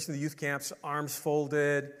 especially the youth camps, arms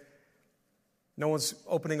folded. No one's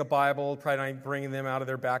opening a Bible, probably not bringing them out of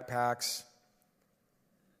their backpacks.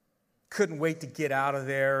 Couldn't wait to get out of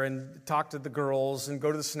there and talk to the girls and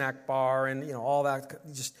go to the snack bar and all that.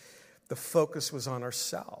 Just the focus was on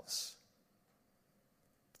ourselves.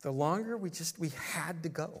 The longer we had to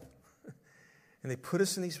go. And they put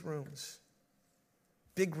us in these rooms.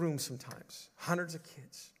 Big rooms sometimes. Hundreds of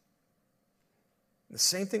kids. And the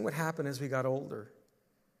same thing would happen as we got older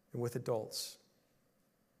and with adults.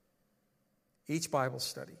 Each Bible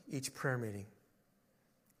study, each prayer meeting,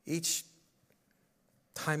 each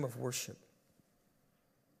time of worship,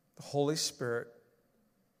 the Holy Spirit,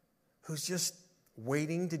 who's just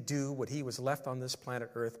waiting to do what he was left on this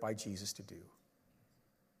planet Earth by Jesus to do,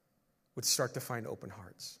 would start to find open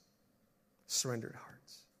hearts, surrendered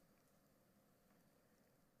hearts.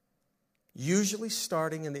 Usually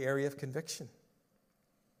starting in the area of conviction.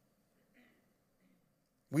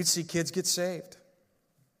 We'd see kids get saved.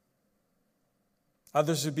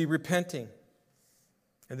 Others would be repenting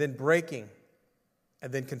and then breaking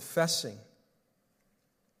and then confessing.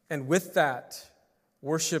 And with that,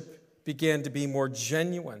 worship began to be more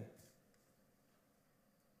genuine.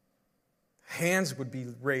 Hands would be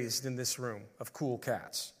raised in this room of cool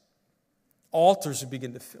cats. Altars would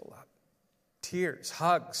begin to fill up. Tears,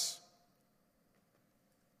 hugs.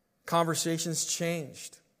 Conversations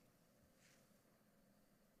changed.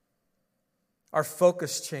 Our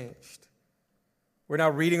focus changed. We're now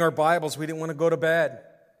reading our Bibles. We didn't want to go to bed.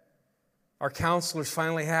 Our counselors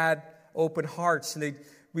finally had open hearts, and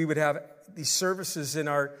we would have these services in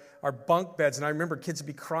our bunk beds. And I remember kids would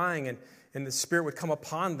be crying, and the Spirit would come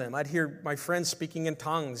upon them. I'd hear my friends speaking in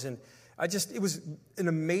tongues, and it was an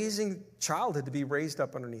amazing childhood to be raised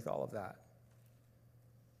up underneath all of that.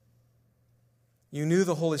 You knew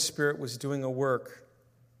the Holy Spirit was doing a work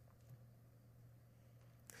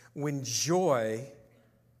when joy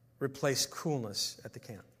replaced coolness at the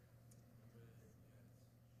camp.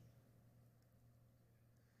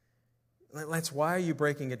 Lance, why are you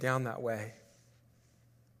breaking it down that way?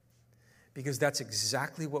 Because that's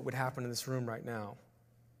exactly what would happen in this room right now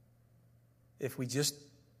if we just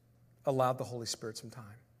allowed the Holy Spirit some time.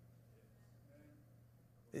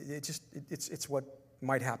 It's what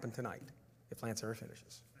might happen tonight if Lance ever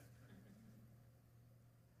finishes.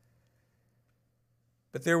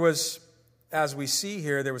 But there was, as we see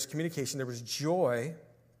here, there was communication, there was joy.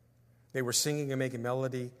 They were singing and making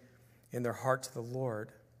melody in their heart to the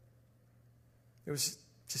Lord. There was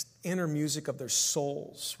just inner music of their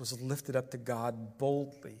souls was lifted up to God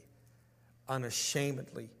boldly,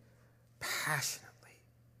 unashamedly, passionately,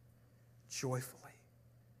 joyfully.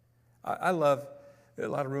 I love, there are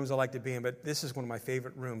a lot of rooms I like to be in, but this is one of my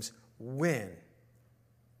favorite rooms when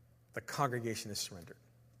the congregation is surrendered.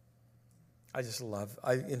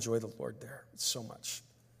 I enjoy the Lord there so much.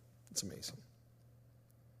 It's amazing.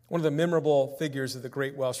 One of the memorable figures of the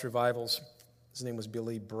great Welsh revivals, his name was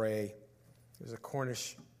Billy Bray. He was a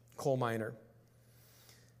Cornish coal miner.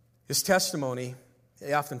 His testimony,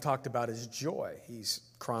 he often talked about his joy. He's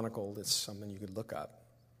chronicled. It's something you could look up.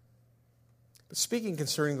 But speaking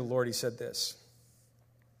concerning the Lord, he said this: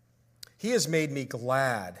 "He has made me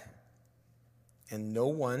glad, and no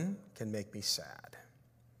one can make me sad.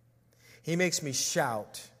 He makes me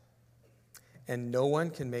shout, and no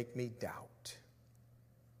one can make me doubt.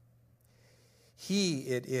 He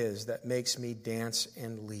it is that makes me dance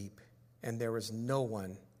and leap, and there is no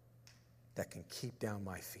one that can keep down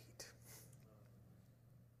my feet."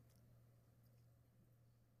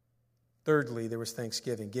 Thirdly, there was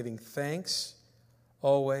thanksgiving, giving thanks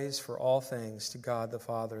always for all things to God the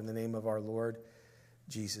Father in the name of our Lord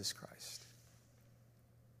Jesus Christ.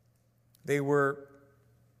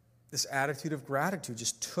 This attitude of gratitude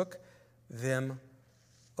just took them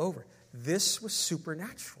over. This was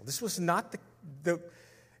supernatural. This was not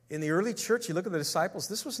in the early church, you look at the disciples,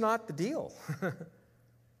 this was not the deal.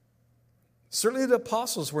 Certainly the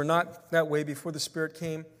apostles were not that way before the Spirit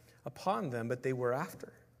came upon them, but they were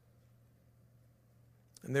after.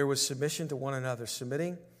 And there was submission to one another,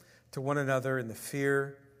 submitting to one another in the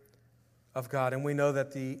fear of God. And we know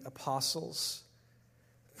that the apostles,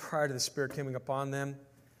 prior to the Spirit coming upon them,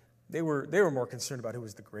 they were more concerned about who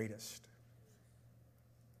was the greatest.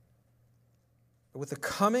 But with the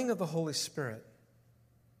coming of the Holy Spirit,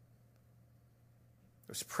 there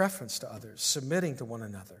was preference to others, submitting to one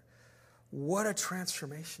another. What a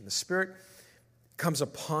transformation. The Spirit comes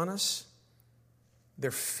upon us.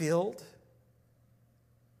 They're filled.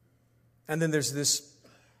 And then there's this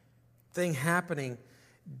thing happening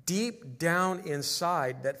deep down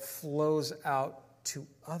inside that flows out to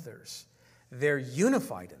others. They're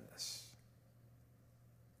unified in this.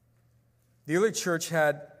 The early church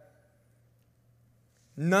had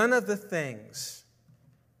none of the things.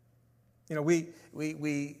 You know,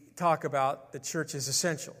 we talk about the church is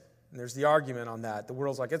essential. And there's the argument on that. The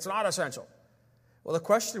world's like, it's not essential. Well, the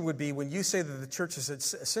question would be, when you say that the church is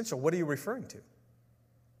essential, what are you referring to?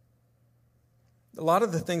 A lot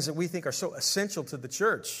of the things that we think are so essential to the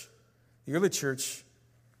church, the early church,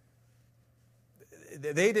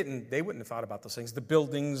 they wouldn't have thought about those things. The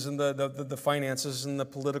buildings and the finances and the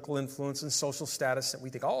political influence and social status that we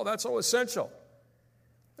think, oh, that's so essential.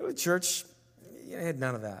 The early church, had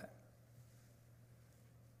none of that.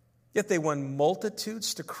 Yet they won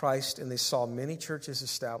multitudes to Christ, and they saw many churches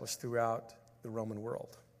established throughout the Roman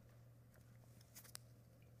world.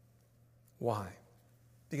 Why?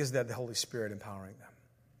 Because they had the Holy Spirit empowering them.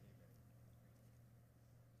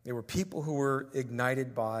 They were people who were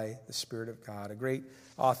ignited by the Spirit of God. A great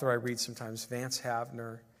author I read sometimes, Vance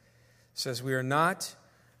Havner, says, "We are not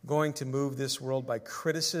going to move this world by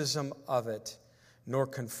criticism of it, nor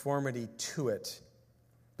conformity to it,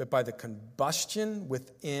 but by the combustion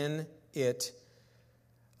within it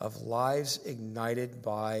of lives ignited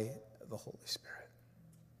by the Holy Spirit.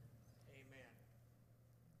 Amen.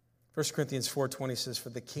 1 Corinthians 4:20 says, "For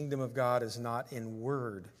the kingdom of God is not in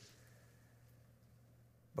word,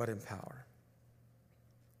 but in power."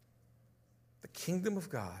 The kingdom of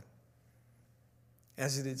God,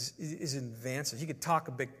 as it is advancing. You could talk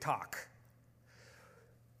a big talk.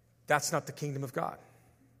 That's not the kingdom of God.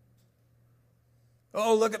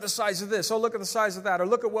 Oh, look at the size of this. Oh, look at the size of that. Or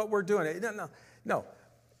look at what we're doing. No.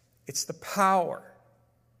 It's the power.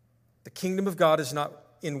 The kingdom of God is not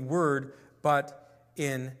in word, but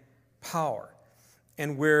in power.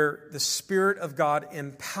 And where the Spirit of God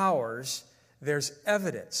empowers, there's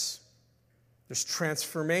evidence. There's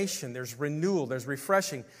transformation. There's renewal. There's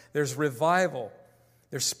refreshing. There's revival.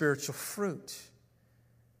 There's spiritual fruit.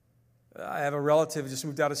 I have a relative who just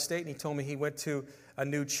moved out of state, and he told me he went to a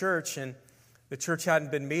new church, and the church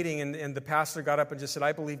hadn't been meeting, and the pastor got up and just said,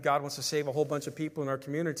 "I believe God wants to save a whole bunch of people in our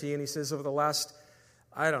community." And he says over the last,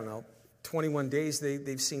 21 days,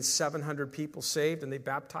 they've seen 700 people saved, and they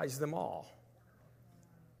baptized them all.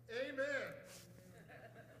 Amen.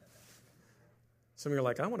 Some of you are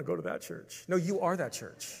like, "I want to go to that church." No, you are that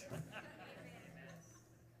church.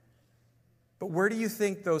 But where do you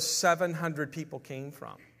think those 700 people came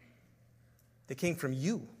from? They came from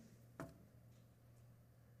you.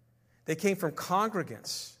 They came from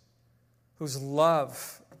congregants whose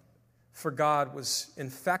love for God was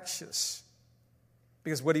infectious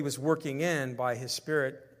because what he was working in by his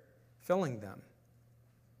Spirit filling them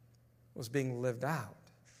was being lived out.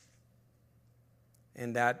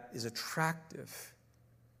 And that is attractive.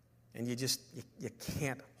 And you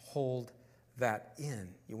can't hold that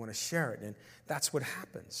in. You want to share it. And that's what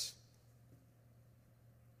happens.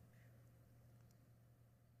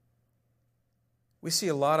 We see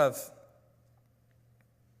a lot of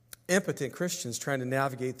impotent Christians trying to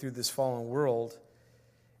navigate through this fallen world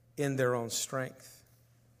in their own strength.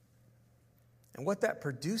 And what that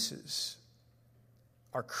produces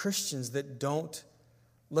are Christians that don't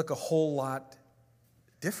look a whole lot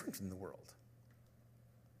different from the world.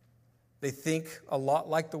 They think a lot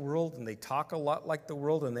like the world, and they talk a lot like the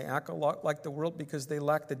world, and they act a lot like the world because they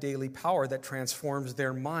lack the daily power that transforms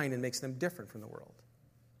their mind and makes them different from the world.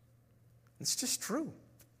 It's just true.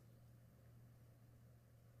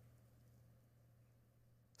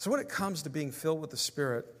 So when it comes to being filled with the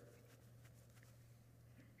Spirit,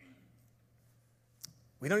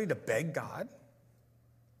 we don't need to beg God.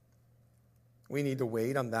 We need to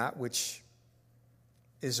wait on that which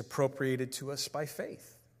is appropriated to us by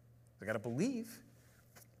faith. We've got to believe.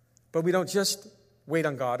 But we don't just wait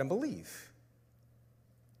on God and believe.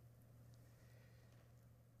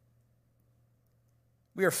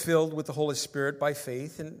 We are filled with the Holy Spirit by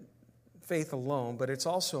faith and faith alone, but it's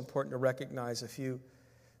also important to recognize a few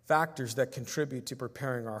factors that contribute to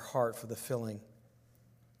preparing our heart for the filling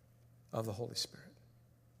of the Holy Spirit.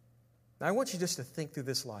 Now, I want you just to think through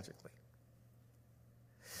this logically.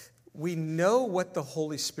 We know what the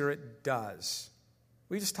Holy Spirit does.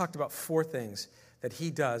 We just talked about 4 things that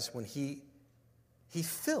he does when he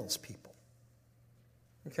fills people.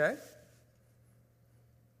 Okay?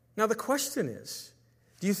 Now, the question is,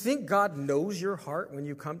 do you think God knows your heart when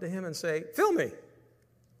you come to him and say, "Fill me"?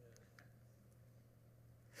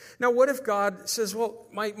 Now, what if God says, "Well,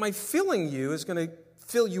 my filling you is going to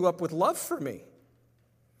fill you up with love for me.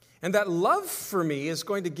 And that love for me is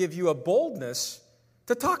going to give you a boldness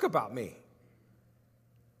to talk about me.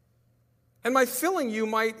 And my filling you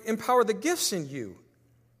might empower the gifts in you.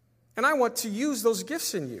 And I want to use those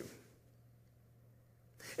gifts in you.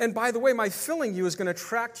 And by the way, my filling you is going to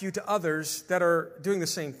attract you to others that are doing the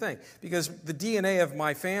same thing. Because the DNA of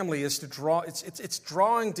my family is to draw, it's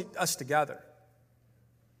drawing us together.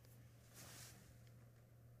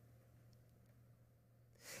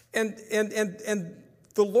 And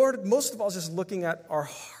the Lord, most of all, is just looking at our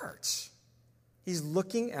hearts. He's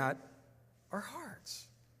looking at our hearts.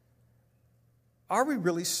 Are we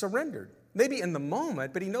really surrendered? Maybe in the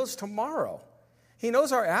moment, but he knows tomorrow. He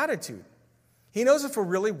knows our attitude. He knows if we're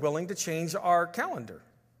really willing to change our calendar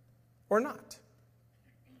or not.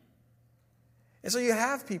 And so you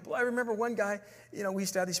have people. I remember one guy, we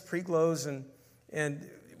used to have these pre-glows, and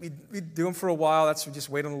we'd do them for a while. That's we just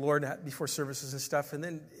wait on the Lord before services and stuff. And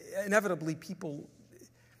then inevitably people,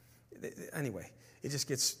 anyway, it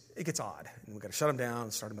gets odd. And we've got to shut them down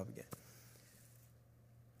and start them up again.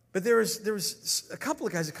 But there was a couple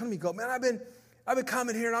of guys that come to me and go, "Man, I've been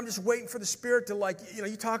coming here and I'm just waiting for the Spirit to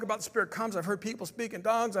you talk about the Spirit comes. I've heard people speak in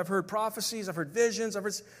tongues. I've heard prophecies. I've heard visions.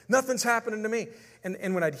 Nothing's happening to me."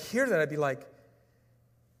 And when I'd hear that, I'd be like,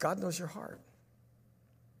 God knows your heart.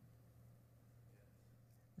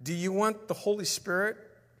 Do you want the Holy Spirit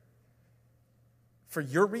for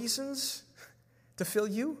your reasons to fill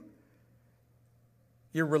you?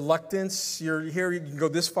 Your reluctance, you're here, you can go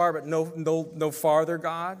this far, but no farther,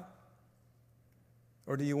 God?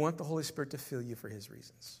 Or do you want the Holy Spirit to fill you for His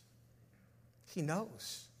reasons? He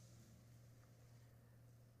knows.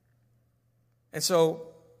 And so,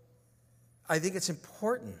 I think it's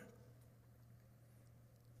important.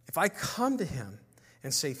 If I come to Him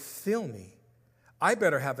and say, fill me, I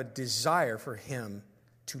better have a desire for Him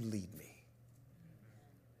to lead me.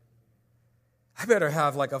 I better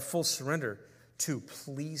have like a full surrender to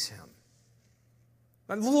please Him.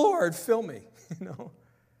 And Lord, fill me,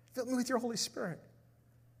 Fill me with your Holy Spirit.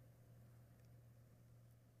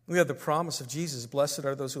 We have the promise of Jesus, blessed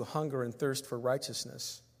are those who hunger and thirst for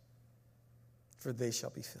righteousness, for they shall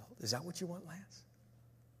be filled. Is that what you want, Lance?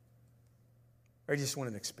 Or you just want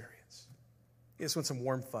an experience? You just want some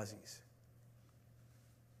warm fuzzies?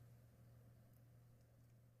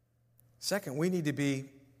 Second, we need to be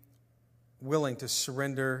willing to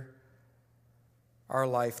surrender our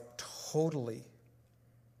life totally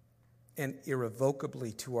and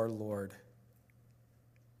irrevocably to our Lord.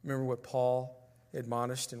 Remember what Paul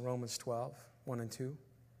admonished in Romans 12, 1 and 2?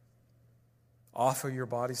 Offer your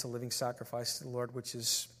bodies a living sacrifice to the Lord, which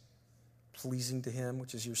is pleasing to Him,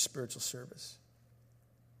 which is your spiritual service.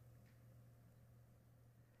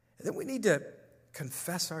 And then we need to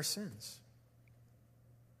confess our sins.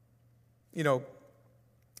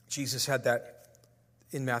 Jesus had that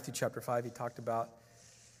in Matthew chapter 5. He talked about,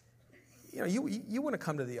 you want to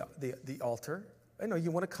come to the altar. I know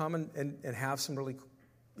you want to come and have some really,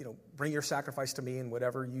 bring your sacrifice to me and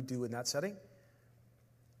whatever you do in that setting.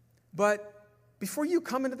 But before you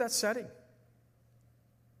come into that setting,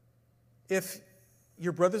 if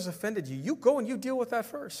your brother's offended you, you go and you deal with that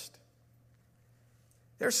first.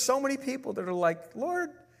 There's so many people that are like,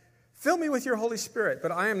 Lord, fill me with your Holy Spirit,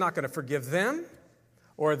 but I am not going to forgive them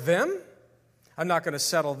or them. I'm not going to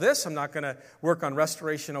settle this. I'm not going to work on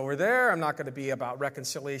restoration over there. I'm not going to be about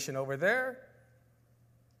reconciliation over there.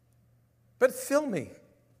 But fill me,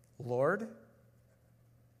 Lord.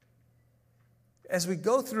 As we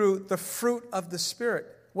go through the fruit of the Spirit,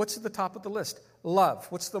 what's at the top of the list? Love.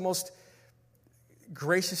 What's the most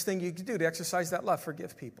gracious thing you can do to exercise that love?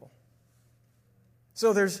 Forgive people.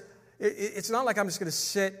 So it's not like I'm just going to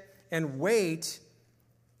sit and wait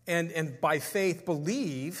and by faith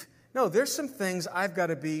believe. No, there's some things I've got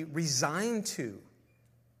to be resigned to.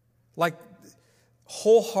 Like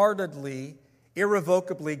wholeheartedly,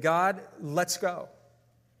 irrevocably, God, let's go.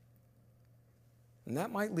 And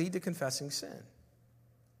that might lead to confessing sin.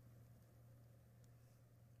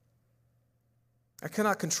 I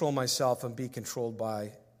cannot control myself and be controlled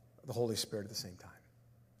by the Holy Spirit at the same time.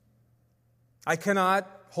 I cannot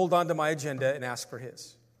hold on to my agenda and ask for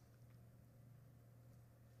His.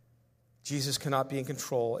 Jesus cannot be in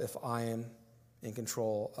control if I am in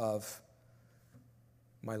control of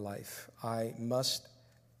my life. I must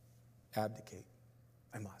abdicate.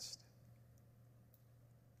 I must.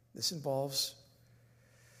 This involves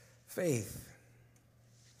faith.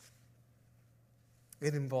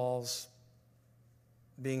 It involves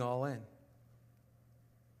being all in.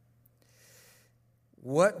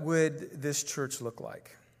 What would this church look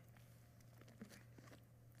like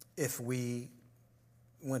if we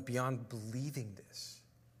went beyond believing this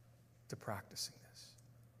to practicing this?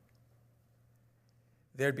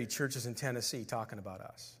 There'd be churches in Tennessee talking about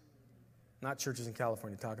us, not churches in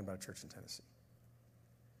California talking about a church in Tennessee.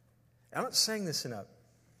 I'm not saying this in a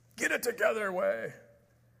get it together way.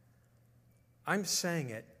 I'm saying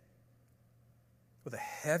it with a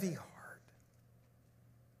heavy heart,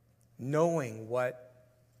 knowing what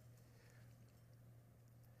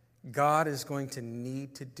God is going to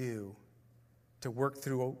need to do to work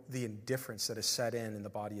through the indifference that has set in the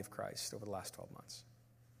body of Christ over the last 12 months.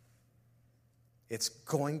 It's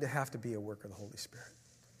going to have to be a work of the Holy Spirit.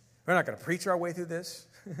 We're not going to preach our way through this.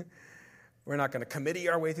 We're not going to committee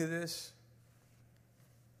our way through this.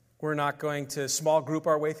 We're not going to small group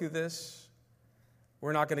our way through this.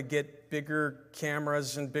 We're not going to get bigger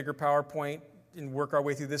cameras and bigger PowerPoint and work our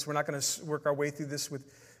way through this. We're not going to work our way through this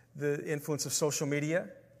with the influence of social media.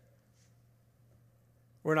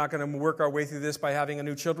 We're not going to work our way through this by having a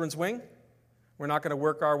new children's wing. We're not going to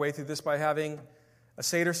work our way through this by having a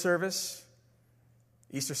Seder service,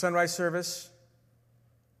 Easter sunrise service,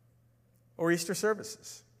 or Easter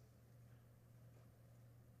services.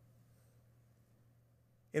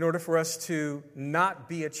 In order for us to not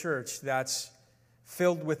be a church that's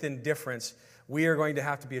filled with indifference, we are going to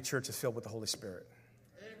have to be a church that's filled with the Holy Spirit.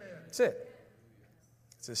 Amen. That's it.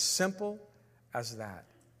 It's as simple as that.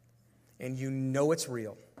 And you know it's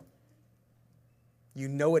real. You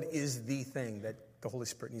know it is the thing that the Holy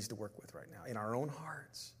Spirit needs to work with right now in our own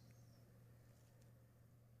hearts.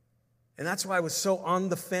 And that's why I was so on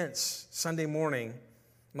the fence Sunday morning.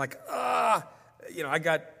 I'm like, I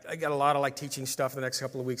got a lot of teaching stuff the next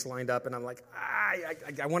couple of weeks lined up, and I'm like,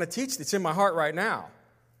 I want to teach. It's in my heart right now.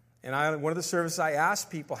 And one of the services I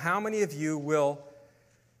asked people, how many of you will,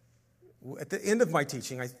 at the end of my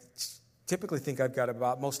teaching, I typically think I've got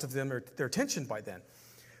about most of them their attention by then.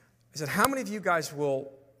 I said, how many of you guys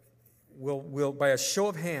will by a show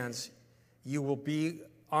of hands, you will be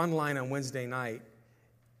online on Wednesday night?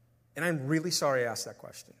 And I'm really sorry I asked that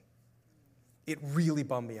question. It really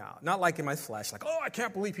bummed me out. Not like in my flesh, like, I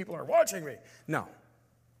can't believe people are watching me. No.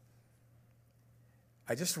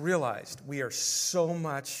 I just realized we are so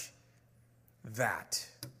much that.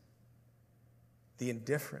 The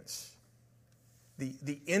indifference.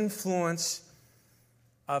 The influence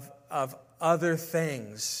of other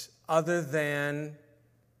things other than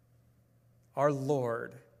our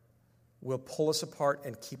Lord will pull us apart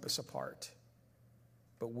and keep us apart.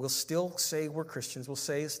 But we'll still say we're Christians. We'll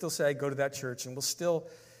still say I go to that church, and we'll still.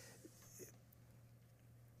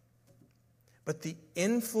 But the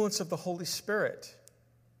influence of the Holy Spirit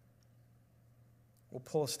will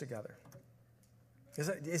pull us together.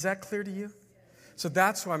 Is that clear to you? So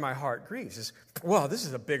that's why my heart grieves. This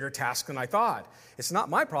is a bigger task than I thought. It's not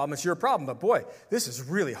my problem, it's your problem. But boy, this is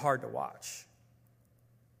really hard to watch.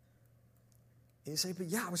 And you say, but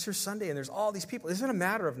yeah, I was here Sunday and there's all these people. It isn't a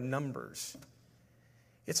matter of numbers.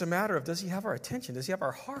 It's a matter of, does he have our attention? Does he have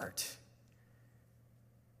our heart?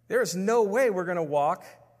 There is no way we're going to walk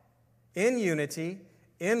in unity,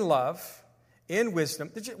 in love, in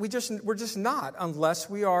wisdom. We're just not unless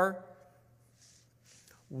we are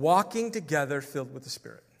walking together filled with the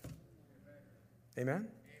Spirit. Amen? Amen?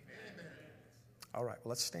 All right, well,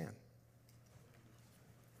 let's stand.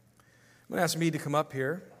 I'm going to ask Meade to come up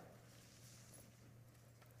here.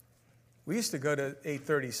 We used to go to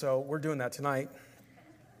 8:30, so we're doing that tonight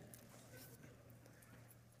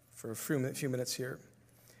for a few minutes here.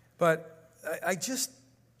 But I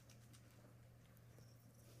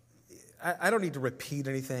don't need to repeat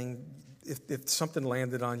anything. If something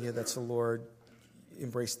landed on you, that's the Lord.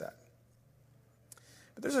 Embrace that.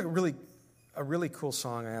 But there's a really cool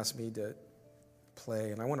song I asked me to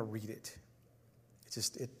play, and I want to read it.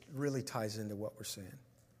 It really ties into what we're saying.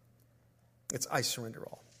 It's I Surrender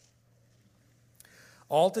All.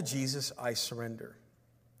 All to Jesus I surrender.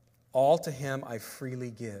 All to him I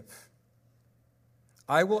freely give.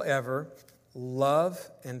 I will ever love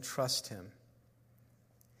and trust him.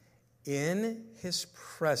 In his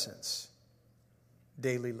presence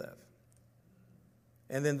daily live.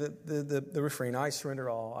 And then the refrain, I surrender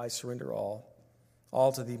all, I surrender all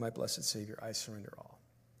to thee, my blessed Savior, I surrender all.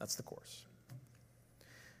 That's the chorus.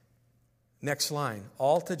 Next line,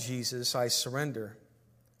 all to Jesus I surrender,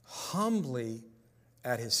 humbly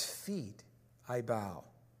at his feet I bow.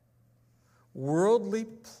 Worldly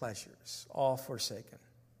pleasures all forsaken.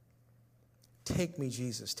 Take me,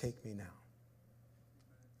 Jesus, take me now.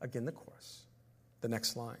 Again, the chorus. The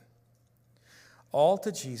next line. All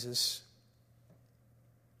to Jesus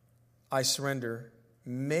I surrender.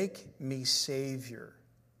 Make me Savior,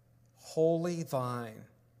 wholly thine.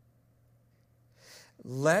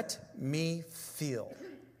 Let me feel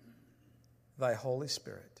thy Holy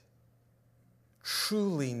Spirit.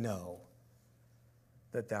 Truly know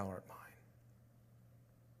that thou art mine.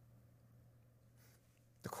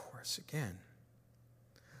 The chorus again.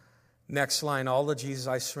 Next line, all to Jesus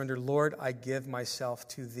I surrender. Lord, I give myself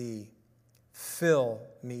to thee. Fill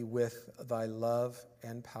me with thy love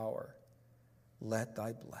and power. Let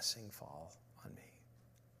thy blessing fall on me.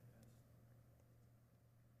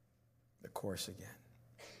 The chorus again.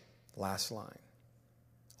 Last line.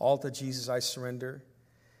 All to Jesus I surrender.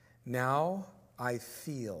 Now I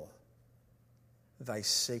feel thy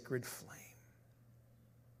sacred flame.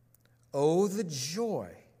 Oh, the joy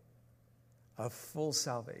of full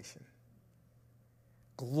salvation.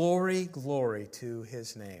 Glory, glory to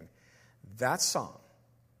his name. That song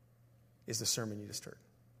is the sermon you just heard.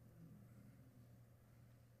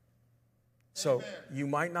 So Amen. You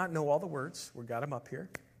might not know all the words. We got them up here.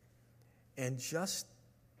 And just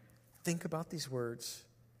think about these words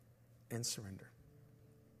and surrender.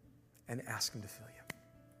 And ask him to fill you.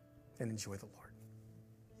 And enjoy the Lord.